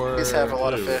 Please, 4. please have a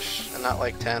lot of Blue. fish and not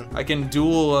like 10. I can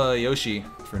duel Yoshi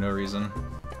for no reason.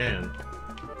 And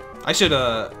I should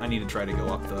I need to try to go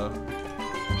up though.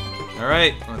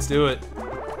 Alright, let's do it.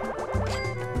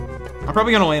 I'm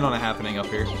probably gonna land on a happening up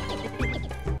here.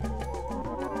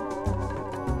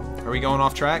 Are we going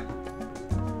off track?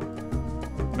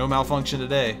 No malfunction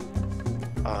today.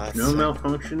 Oh, that's No sick.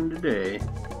 malfunction today.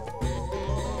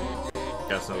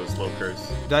 got some of the slow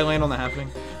curse. Did I land on the happening?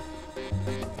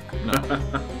 No.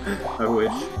 I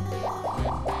wish.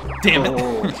 Damn it.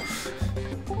 Oh.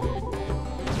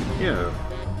 Yeah.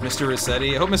 Mr.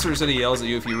 Rossetti. I hope Mr. Rossetti yells at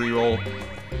you if you re-roll.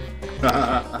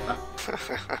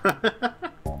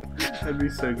 That'd be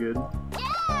so good.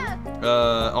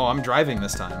 Oh, I'm driving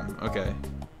this time. Okay.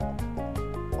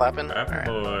 Flapping? Alright,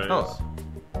 Alright. boys. Oh.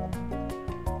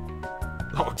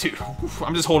 Oh, dude.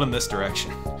 I'm just holding this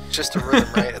direction. Just a rhythm,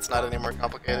 right? It's not any more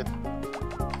complicated.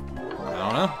 I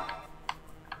don't know.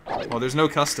 Well, there's no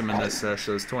custom in this, so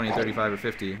it's 20, 35, or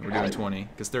 50. We're doing 20,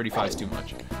 because 35 is too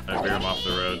much. I veer him off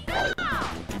the road.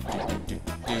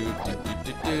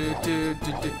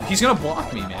 He's gonna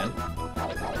block me, man.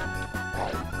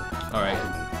 Alright.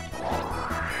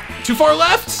 Too far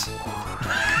left!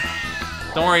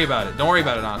 Don't worry about it. Don't worry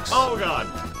about it, Ox. Oh god!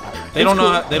 They don't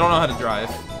know. They don't know how to drive.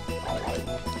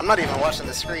 I'm not even watching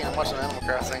the screen, I'm watching Animal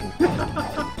Crossing.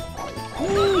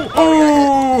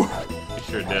 Oh! You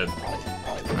sure did.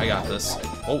 I got this.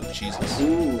 Oh, Jesus.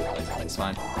 Ooh. It's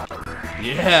fine.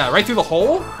 Yeah, right through the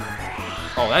hole?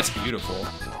 Oh, that's beautiful.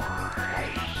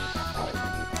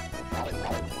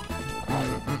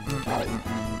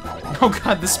 Oh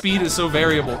god, the speed is so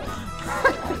variable.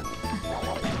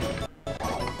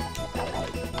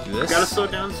 Do this. Gotta slow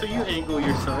down so you angle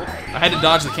yourself. I had to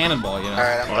dodge the cannonball, you know.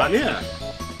 Alright, I'm What? Yeah.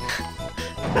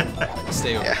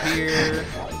 Stay over Yeah. here.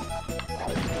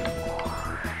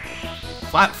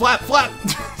 Flap, flap, flap!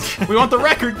 We want the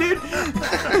record, dude!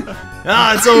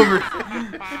 Ah, it's over!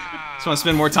 Just want to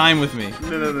spend more time with me.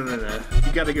 No.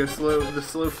 You gotta go slow. The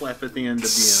slow flap at the end of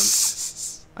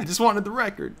the I just wanted the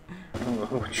record. end.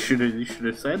 Oh, you should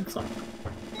have said something.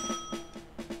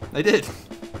 I did.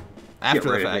 After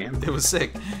the right, fact. man. It was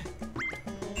sick.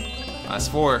 Last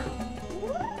 4.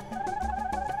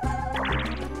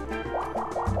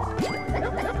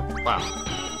 Wow.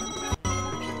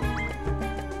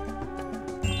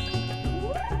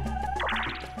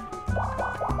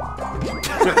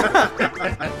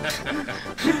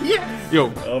 Yeah.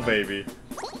 Yo, Oh baby.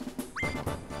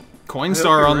 Coin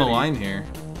Star on the ready. line here.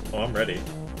 Oh, I'm ready.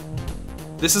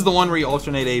 This is the one where you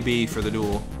alternate A-B for the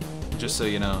duel. Just so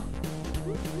you know.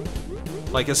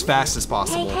 Like as fast as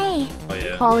possible. Hey, hey. Oh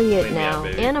yeah. Calling it Clean me up, now.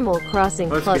 baby. Animal Crossing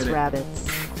Let's plus get it. rabbits.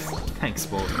 Thanks,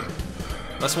 Bull.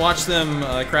 Let's watch them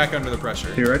crack under the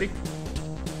pressure. You ready?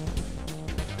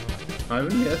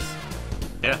 Ivan, yes.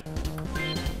 Yeah.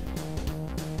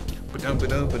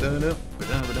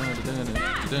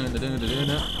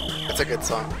 It's a good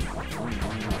song.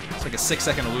 It's like a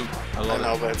 6-second loop. I I love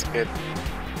know, it. but it's good.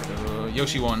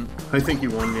 Yoshi won. I think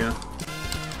you won, yeah.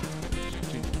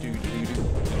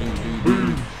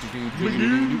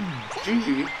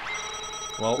 GG.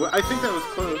 Well, Well, I think that was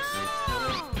close.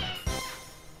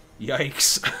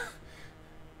 yikes.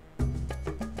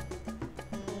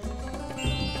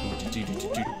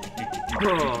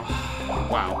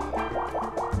 Wow.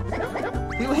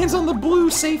 He lands on the blue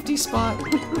safety spot.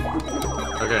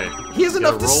 Okay. He has Gotta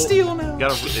enough to roll- steal now.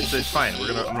 It's fine. I'm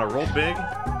gonna roll big.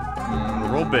 I'm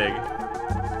gonna roll big.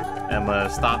 And I'm gonna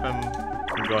stop him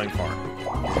from going far.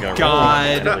 He's gonna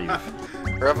God. roll and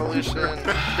leave. Revolution.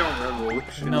 Don't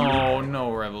revolution.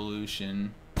 No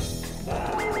revolution.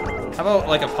 How about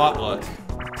like a potluck?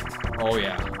 Oh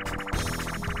yeah.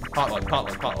 Potluck.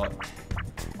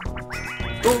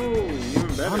 Oh, even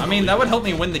better. I mean, that would help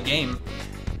me win the game.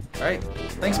 Alright,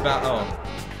 thanks, Oh.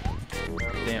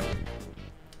 Damn.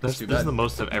 This too is bad. the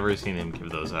most I've ever seen him give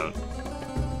those out.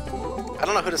 I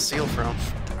don't know who to steal from.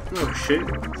 Oh shit.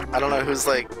 I don't know who's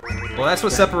like. Well, that's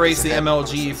what separates the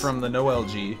MLG from the no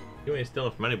LG. You ain't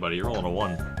stealing from anybody, you're rolling a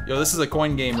 1. Yo, this is a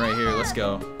coin game right here. Let's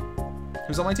go.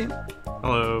 Who's on my team?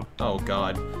 Hello. Oh,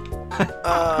 God.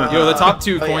 Yo, the top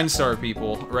 2 Coinstar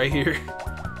people, right here.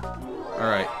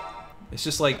 Alright. It's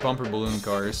just like bumper balloon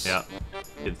cars. Yeah.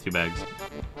 Get 2 bags.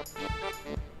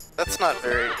 That's not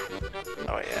very.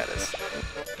 Oh yeah, it is.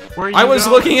 Where are you I was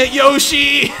going? looking at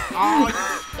Yoshi!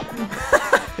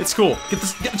 It's cool. Get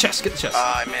the chest, get the chest.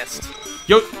 I missed.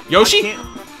 Yoshi?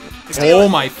 Oh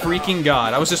my freaking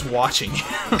god, I was just watching.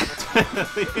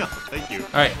 Yeah, thank you.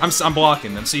 Alright, I'm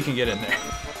blocking them so you can get in there.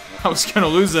 I was gonna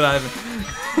lose it, Ivan.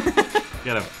 You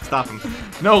gotta stop him.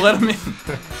 No, let him in.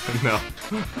 No.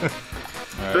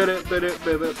 Alright.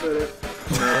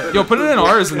 Yo, put it in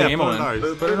ours in the game put it win. in ours.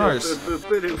 Put it in ours.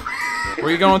 Where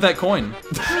are you going with that coin?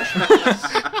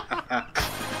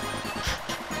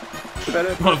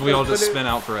 What if we all just spin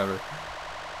out forever?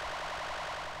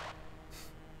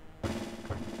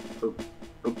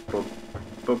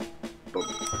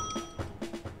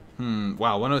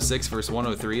 Wow, 106 versus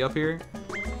 103 up here?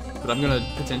 But I'm gonna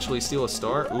potentially steal a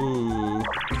star? Ooh.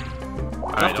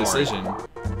 Tough decision.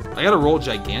 I gotta roll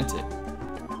gigantic.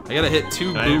 I gotta hit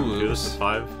 2 Can I blue do this loops. with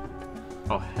 5?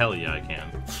 Oh, hell yeah, I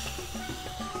can.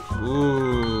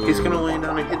 Ooh. He's gonna land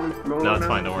on a hidden throne. No, it's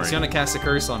fine, don't worry. He's gonna cast a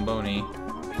curse on Boney.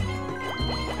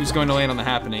 Who's going to land on the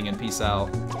happening and peace out.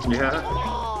 Yeah.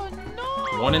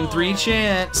 1 in 3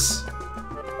 chance.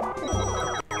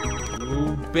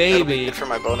 Ooh, That'll be baby. good for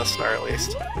my bonus star at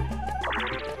least.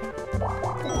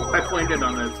 I landed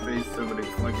on that space so many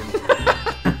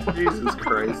fucking. Jesus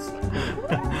Christ.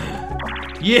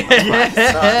 Yeah. That's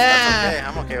okay.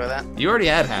 I'm okay with that. You already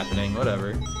had happening.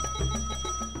 Whatever.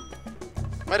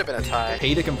 Might have been a tie.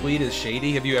 Pay to complete is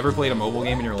shady. Have you ever played a mobile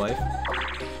game in your life?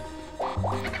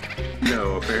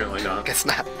 No, apparently not. Guess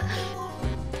not.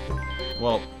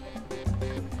 Well.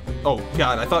 Oh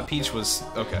God, I thought Peach was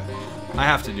okay. I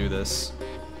have to do this.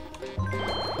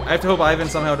 I have to hope Ivan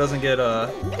somehow doesn't get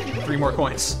 3 more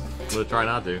coins. We'll try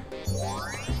not to.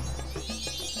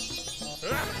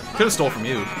 Could have stole from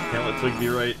you. Can't let Twig be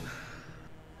right.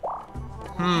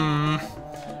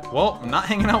 Well, I'm not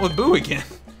hanging out with Boo again.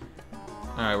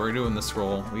 Alright, we're doing the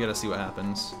scroll. We gotta see what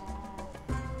happens.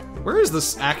 Where is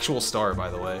this actual star, by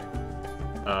the way?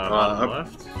 On the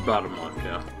left? Bottom left,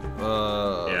 yeah.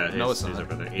 Yeah, no, it's he's not.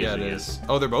 over there. Yeah, it is.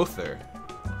 Oh, they're both there.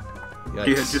 Yikes.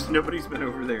 Yeah, just nobody's been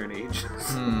over there in ages.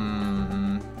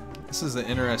 This is an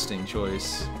interesting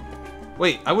choice.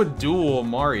 Wait, I would duel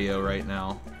Mario right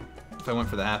now if I went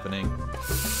for the happening.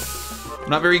 I'm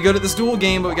not very good at this duel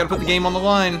game, but we gotta put the game on the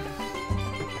line.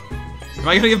 Am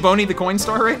I gonna give Boney the coin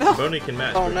star right now? Boney can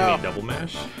mash, Oh, but no. can he double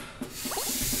mash?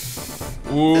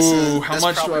 Ooh, how this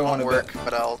much do probably I want to won't bet? work,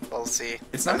 but I'll see.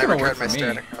 It's not I've never gonna work tried my for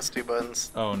stare me. across 2 buttons.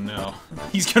 Oh no.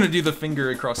 He's gonna do the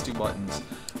finger across 2 buttons.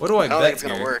 What do I I don't bet think it's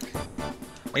gonna here? work.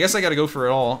 I guess I gotta go for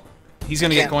it all. He's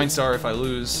gonna get Can't. coin star if I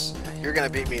lose. You're gonna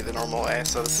beat me the normal way,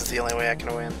 so this is the only way I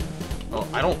can win. Oh,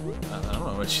 I don't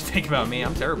know what you think about me.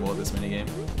 I'm terrible at this minigame.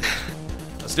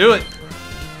 Let's do it.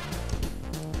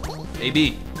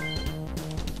 AB.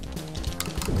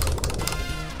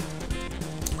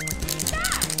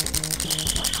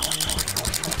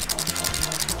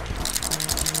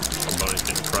 Oh, Boney's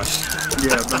getting crushed.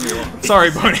 Yeah, but you won't. Sorry,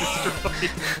 Boney.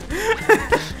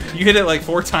 You hit it like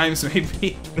 4 times,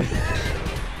 maybe.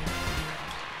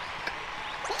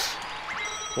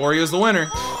 Wario's the winner.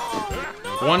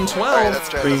 112. Alright, that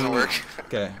strat doesn't work.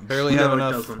 Okay, barely No, have it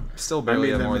enough. doesn't. Still I barely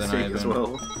made have that more than I mistake have as been.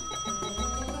 well.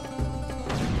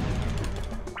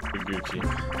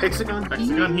 Gucci. Hexagon Heat.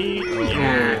 Hexagon Heat.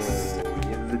 Yes.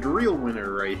 The real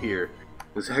winner right here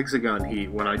was Hexagon Heat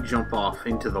when I jump off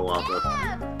into the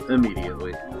lava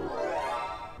immediately.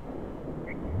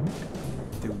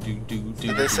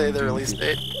 Did they say the release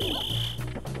date?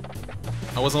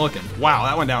 I wasn't looking. Wow,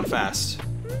 that went down fast.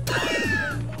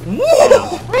 Woo!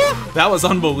 That was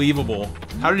unbelievable.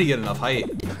 How did he get enough height?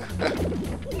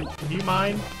 Do you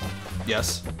mind?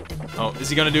 Yes. Oh, is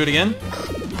he gonna do it again?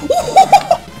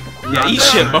 Yeah, eat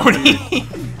shit, Boney.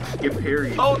 Get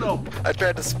parried. Oh no! I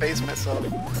tried to space myself.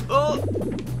 Oh!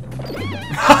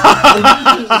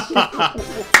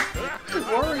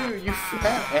 Wario, you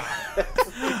fat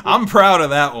ass. I'm proud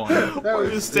of that one. That was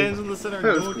Just stands in the center.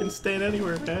 that was No one cool. can stand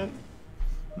anywhere, man.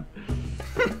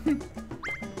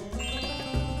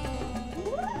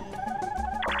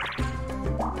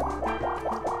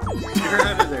 You're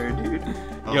out of there, dude.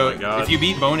 Oh Yo, my god. if you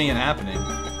beat Boney in happening,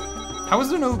 How has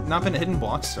there not been a hidden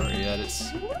block star yet?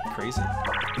 It's crazy.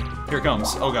 Here it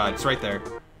comes. Oh god, it's right there.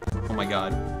 Oh my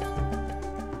god.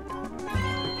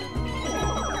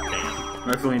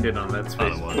 I've landed on that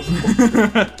space.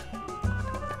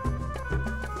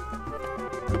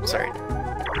 Oops, sorry.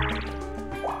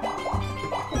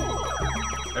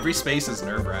 Every space is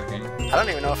nerve-wracking. I don't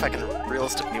even know if I can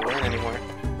realistically win anymore.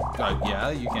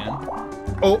 Yeah, you can.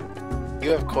 Oh! You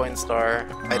have Coin Star.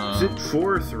 I Is it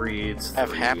 4 or 3? It's have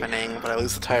 3. Happening, but I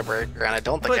lose the tiebreaker, and I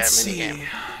don't think I have Let's see. minigame.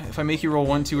 If I make you roll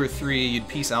 1, 2, or 3, you'd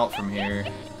peace out from here.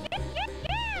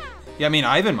 Yeah, I mean,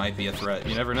 Ivan might be a threat.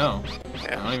 You never know. I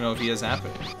don't even know if he has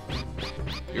happened.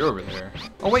 You're over there.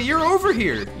 Oh wait, you're over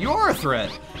here! You are a threat!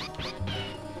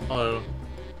 Hello.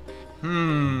 I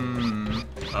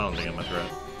don't think I'm a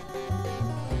threat.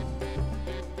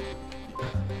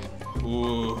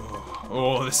 Ooh.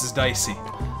 Oh, this is dicey.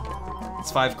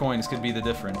 It's 5 coins, could be the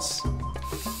difference.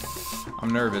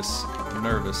 I'm nervous. I'm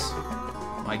nervous.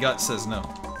 My gut says no.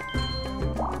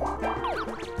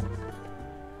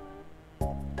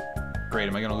 Great,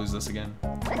 am I gonna lose this again?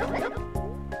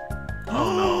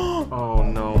 Oh no. Oh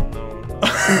no, no,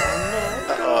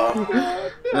 no.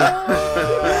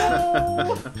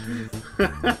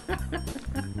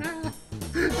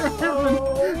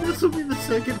 This will be the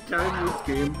second time this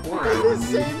game plays. In the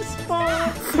same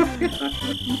spot!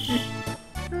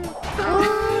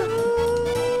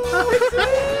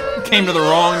 Came to the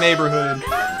wrong neighborhood.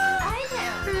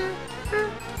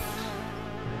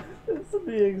 It's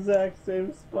the exact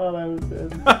same spot I was in.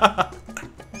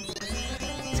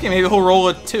 This game, maybe he'll roll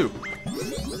a 2.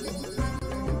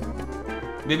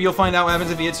 Maybe you'll find out what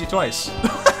happens if he hits you twice.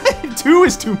 2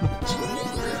 is too much.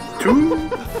 2?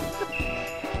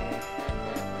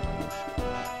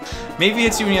 Maybe if he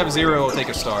hits you when you have 0, it'll take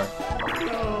a star.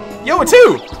 Yo, a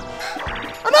 2!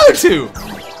 Another 2!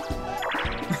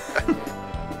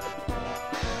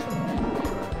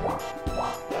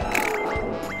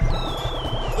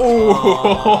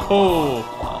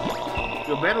 Oh!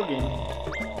 Your battle game.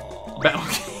 Battle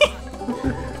game.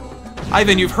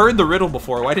 Ivan, you've heard the riddle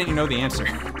before. Why didn't you know the answer?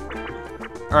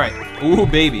 Alright. Ooh,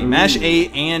 baby. Mash A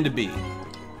and B.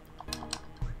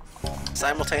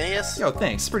 Simultaneous? Yo,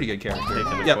 thanks. Pretty good character.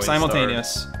 Taking the Yep, coin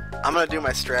simultaneous. I'm gonna do my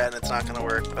strat and it's not gonna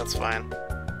work. That's fine.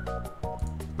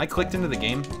 I clicked into the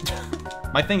game.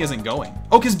 My thing isn't going.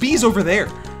 Oh, because B's over there.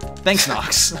 Thanks,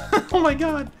 Nox. Oh my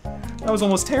god. That was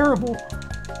almost terrible.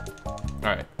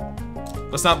 Alright.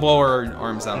 Let's not blow our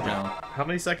arms out now. How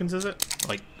many seconds is it?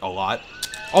 Like, a lot.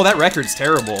 Oh, that record's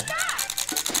terrible.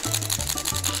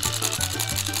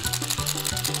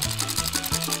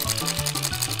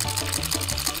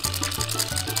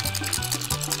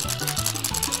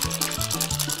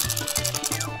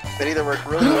 That either worked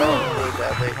really well or really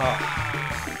badly.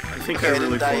 I think Okay, I I really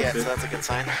didn't die yet, closed so it. that's a good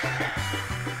sign.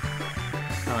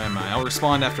 How am I? I'll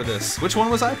respond after this. Which one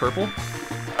was I? Purple?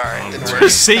 Alright, didn't work.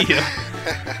 See ya.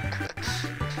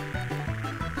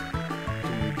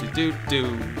 Do do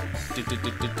do do do do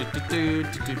do do do do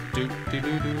do do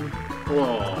do do.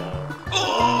 Whoa.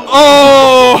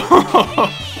 Oh!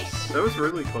 That was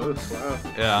really close, wow.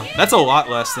 Yeah, that's a lot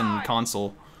less than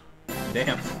console.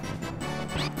 Damn.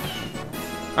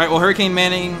 Alright, well, Hurricane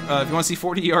Manning, if you want to see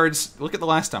 40 yards, look at the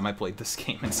last time I played this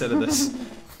game instead of this.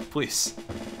 Please.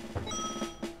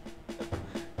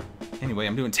 Anyway,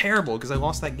 I'm doing terrible because I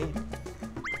lost that game.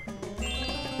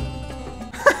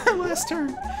 Last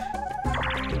turn.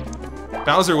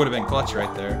 Bowser would have been clutch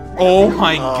right there. Oh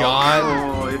my god.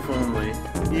 Oh, if only.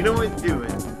 You know what? Do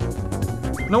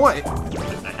it. No what?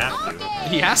 I have to.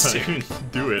 He has to.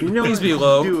 Do it. You know Please what? be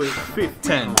low. Do it. 50.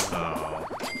 10.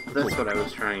 That's what I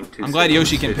was trying to I'm glad say.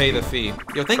 Yoshi can pay the fee.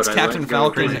 Yo, thanks But I Captain let go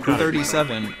Falcon because-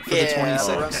 37 for the Yeah, 26.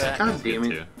 run back. God damn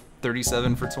it.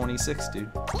 37 for 26, dude.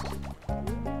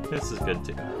 This is good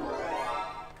too.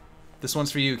 This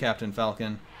one's for you, Captain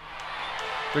Falcon.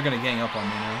 They're gonna gang up on me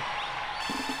now.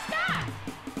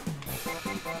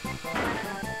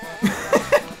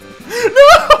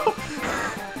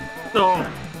 No!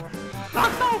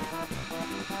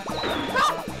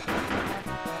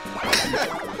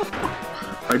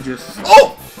 I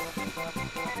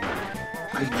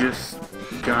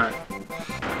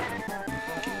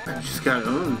just got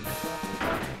owned.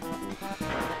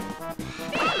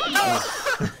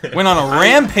 Went on a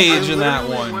rampage I in that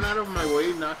literally one. went out of my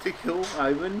way not to kill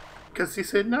Ivan because he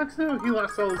said Nox no, he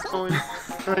lost all his coins.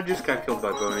 And I just got killed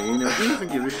by Boney. You know, he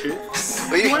doesn't give a shit.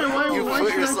 But you, Why you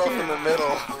put should I yourself care? in the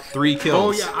middle. 3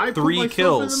 kills. Oh yeah, I put 3 myself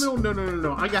kills. in the middle.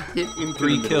 No. I got hit in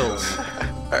 3 kills.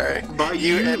 Alright, By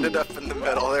you you. ended up in the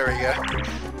middle. There we go.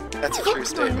 That's a true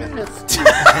statement.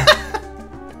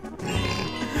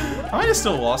 I might have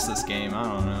still lost this game. I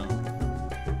don't know.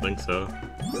 think so.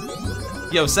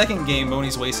 Yo, second game,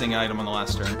 Moni's wasting an item on the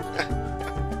last turn.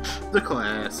 The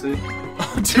classic.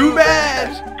 Too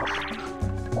bad!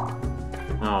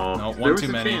 Oh, No, there one was too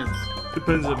a many. chance.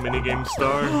 Depends on minigame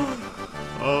star.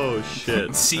 Oh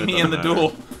shit. See That me in the doesn't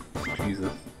duel.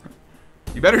 Jesus.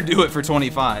 You better do it for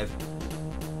 25.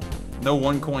 No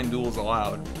one-coin duels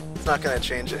allowed. It's not gonna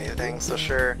change anything, so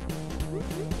sure.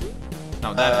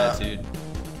 Not that attitude.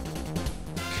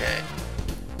 Okay.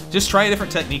 Just try a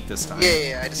different technique this time.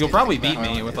 Yeah, I just You'll need to probably think beat about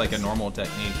how me it with like a is. normal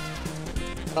technique.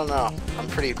 I don't know. I'm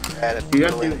pretty bad at You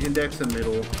got to dueling. do index and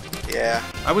middle. Yeah.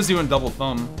 I was doing double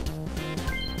thumb.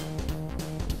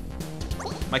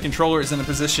 My controller is in a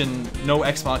position no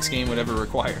Xbox game would ever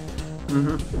require.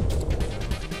 Mm-hmm.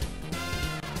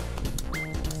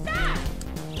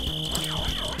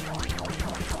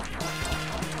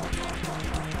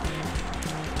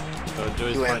 So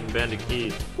Joey's You win. fighting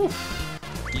Bandit.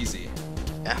 Easy.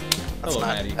 Yeah. That's Hello,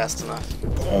 not Maddie. fast enough.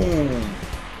 Boom.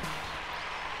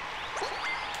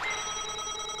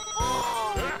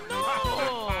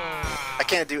 I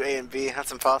can't do A and B.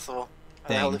 That's impossible. How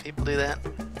the hell do Dang. people do that?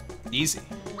 Easy.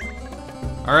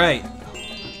 Alright.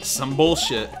 Some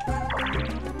bullshit.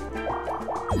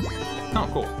 Oh,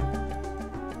 cool.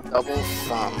 Double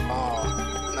thumb.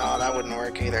 Oh, no, that wouldn't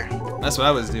work either. That's what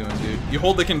I was doing, dude. You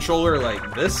hold the controller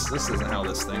like this. This isn't how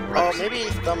this thing Oh, works. maybe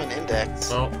thumb and index.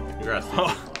 Well, congrats.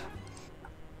 That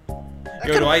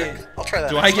Yo, could do I- work. I'll try that.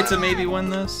 Do next I get to time. maybe win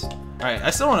this? Alright, I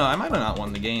still don't know. I might have not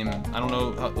won the game. I don't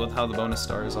know how the bonus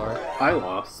stars are. I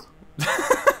lost.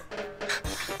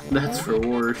 That's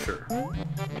for sure.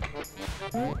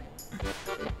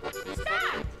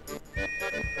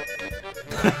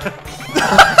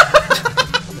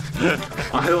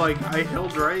 I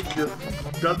held right,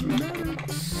 just doesn't.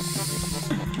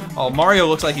 Oh, Mario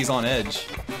looks like he's on edge.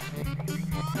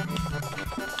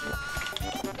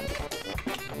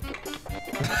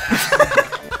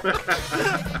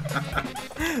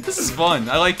 This is fun.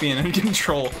 I like being in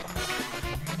control.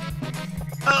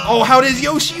 Oh, how does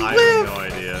Yoshi I live? have no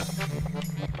idea.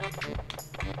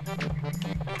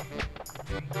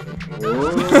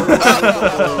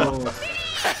 Whoa.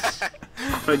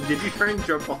 Did you try and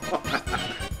jump off?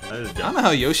 That is I don't dumb. know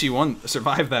how Yoshi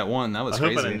survived that one. That was I hope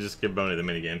I crazy. didn't just give Boney the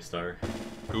minigame star.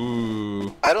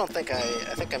 Ooh. I don't think I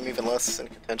think I'm even less in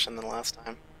contention than last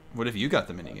time. What if you got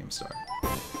the minigame star?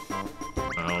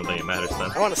 I don't think it matters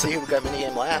then. I want to see who got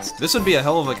minigame last. This would be a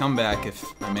hell of a comeback if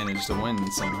I managed to win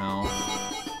somehow.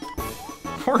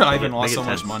 Poor Ivan Make lost it so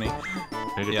much tense. money.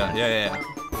 Make it Yeah, tense. yeah.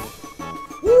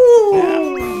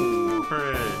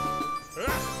 Hooray.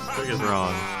 Quick is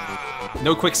wrong.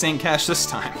 No quicksand cash this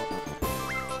time.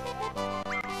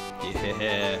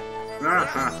 Yeah.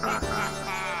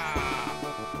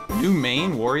 New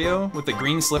main, Wario, with the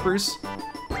green slippers?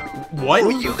 What? Oh,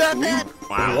 you got that?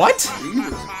 Wow. What?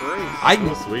 Jesus Christ.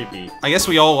 So sweepy. I guess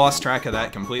we all lost track of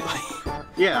that completely.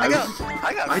 Yeah, I got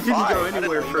I didn't five. go I didn't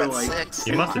anywhere know you for got like. 6.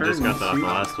 You must have just got that off the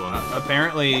last one.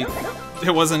 Apparently,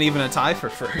 it wasn't even a tie for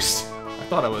first. I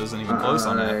thought I wasn't even close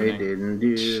on that I happening. didn't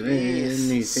do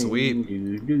anything. Sweet.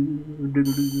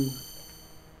 Do.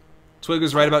 Twig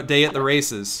was right about Day at the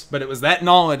races, but it was that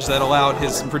knowledge that allowed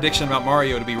his prediction about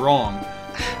Mario to be wrong.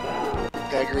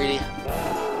 Got greedy.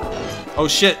 Oh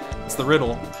shit, it's the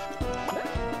riddle.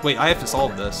 Wait, I have to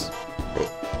solve this.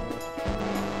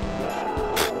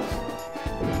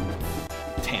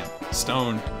 Damn,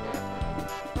 stone.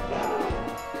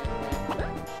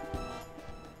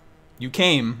 You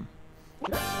came.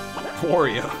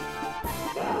 Wario.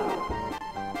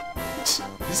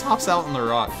 He just hops out on the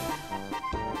rock.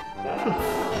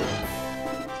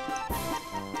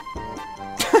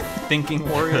 Thinking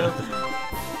Wario?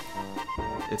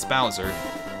 It's Bowser.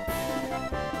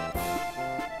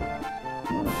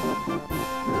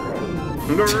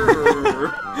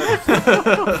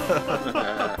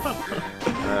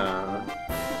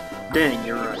 Dang,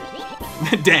 you're right.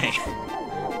 Dang.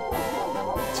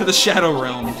 To the Shadow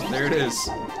Realm. There it is.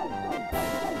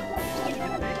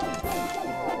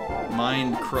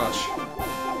 Mind Crush.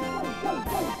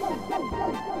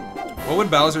 What would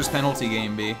Bowser's penalty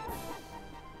game be?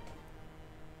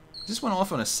 Just went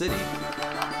off on a city.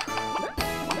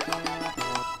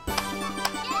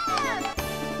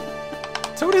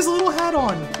 Toad has a little hat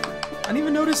on. I didn't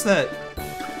even notice that.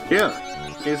 Yeah,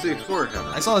 it's the Explorer hat.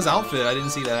 I saw his outfit. I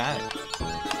didn't see that hat.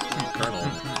 Colonel.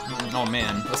 Oh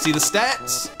man, let's see the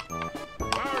stats.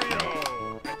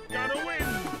 Mario, gotta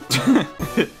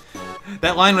win.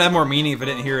 That line would have more meaning if I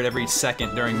didn't hear it every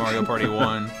second during Mario Party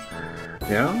 1.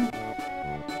 Yeah?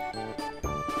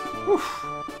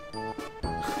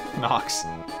 Knox.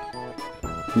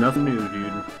 Nothing new,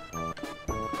 dude.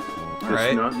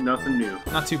 Alright. Nothing new.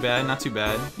 Not too bad, not too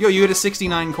bad. Yo, you had a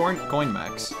 69 coin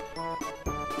max.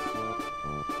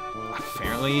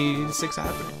 Apparently, 6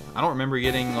 happened. I don't remember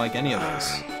getting, like, any of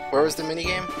those. Where was the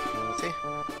minigame? See?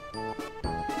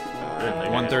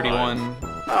 131.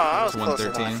 Oh, I was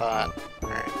closer than I 113. thought.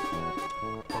 Alright.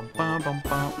 Bum, bum,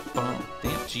 bum, bum.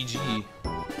 Damn, GG.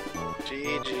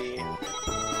 GG.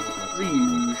 The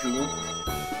usual.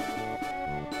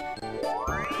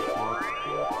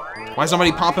 Why is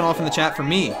nobody popping off in the chat for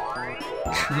me?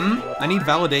 I need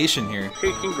validation here.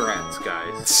 Hey, congrats,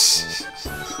 guys.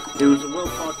 It was a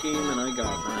well-fought game, and I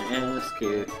got my ass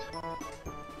kicked.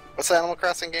 What's the Animal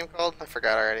Crossing game called? I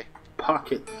forgot already.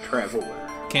 Pocket Traveler.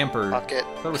 Camper. Pocket.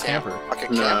 That was Camper.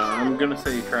 Pocket No, Camp. I'm gonna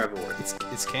say Traveler.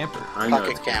 It's Camper. I know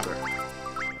Pocket it's Camper.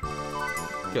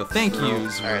 Yo, thank you.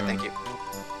 Alright, thank you.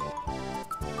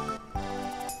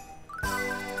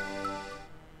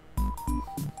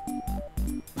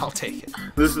 I'll take it.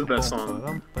 This is the best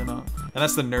song. And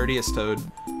that's the nerdiest Toad.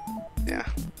 Yeah.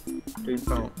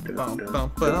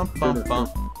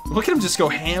 Look at him just go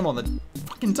ham on the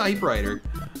fucking typewriter.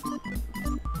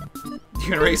 You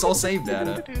can erase all save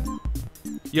data.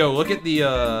 Yo, look at the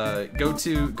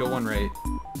go one right.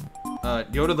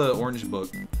 Go to the orange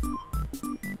book.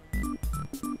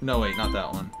 No, wait, not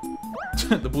that one.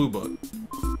 The blue book.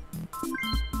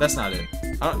 That's not it.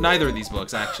 Neither of these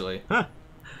books, actually. Huh.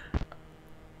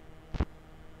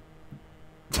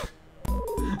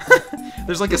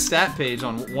 There's like a stat page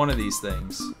on one of these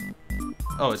things.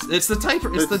 Oh, it's the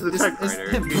typewriter. It's the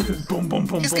typewriter. Boom, boom,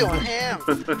 boom, He's boom, going boom. ham!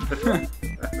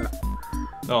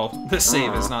 Oh, this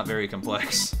save is not very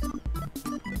complex.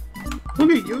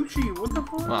 Look at Yoshi, what the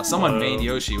fuck? Wow, someone made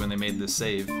Yoshi when they made this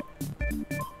save.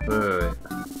 Wait.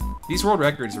 These world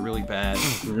records are really bad.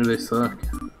 They suck.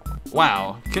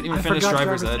 Wow, couldn't even finish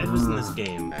Driver's Ed. was in this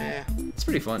game. Yeah. It's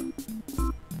pretty fun.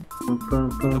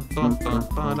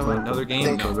 Another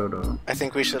game? No. I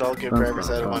think we should all give Driver's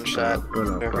Ed one shot.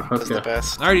 Whoever does the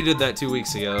best. I already did that 2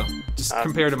 weeks ago. Just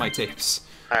compared to my tapes.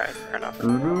 Alright, fair enough. I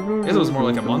guess it was more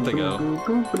like a month ago.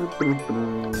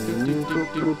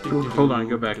 Hold on,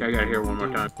 go back. I gotta hear one more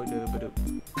time.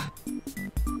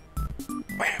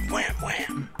 Wham, wham,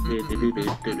 wham.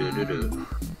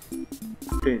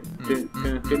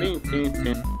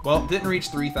 Well, didn't reach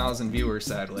 3,000 viewers,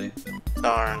 sadly.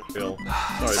 Darn. Phil.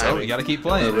 So we gotta keep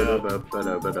playing.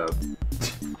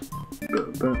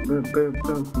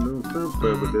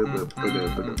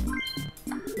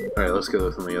 Alright, let's go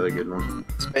with some of the other good ones.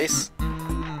 Space?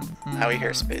 Now we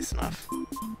hear space enough.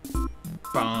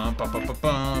 Bum, bum, bum, bum,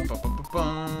 bum, bum, bum,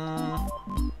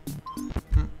 bum.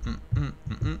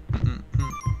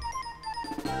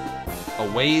 A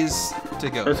ways to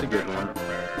go. That's a good one.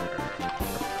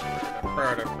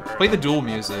 Play the dual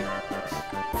music.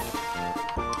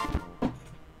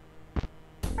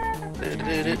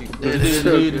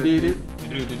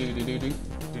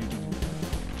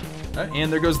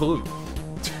 And there goes the loop.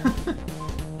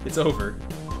 It's over.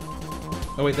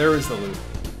 Oh wait, there is the loop.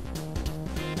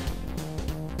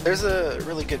 There's a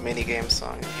really good minigame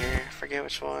song in here. I forget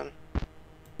which one.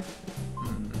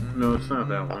 No, it's not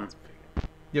that one.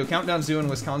 Yo, Countdown's doing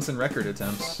Wisconsin record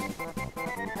attempts.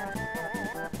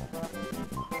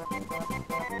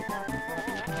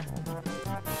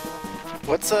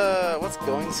 What's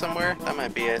going somewhere? That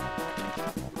might be it.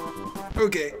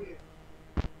 Okay.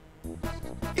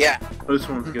 Yeah. This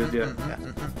one's good, yeah.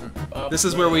 This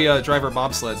is where we drive our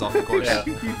bobsleds off the course. Yeah.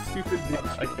 You stupid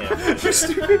bitch. I can't. You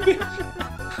stupid bitch.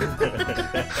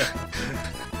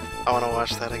 I want to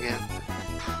watch that again.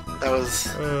 That was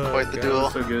quite the God, duel.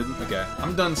 so good. Okay,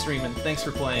 I'm done streaming. Thanks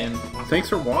for playing. Thanks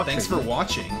for watching. Thanks for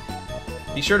watching.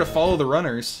 Be sure to follow the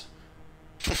runners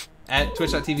at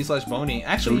twitch.tv/Boney.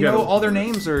 Actually, you know, all their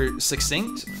names are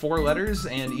succinct, 4 letters,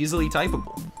 and easily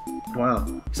typable. Wow.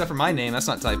 Except for my name, that's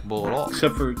not typable at all.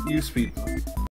 Except for you, Speed.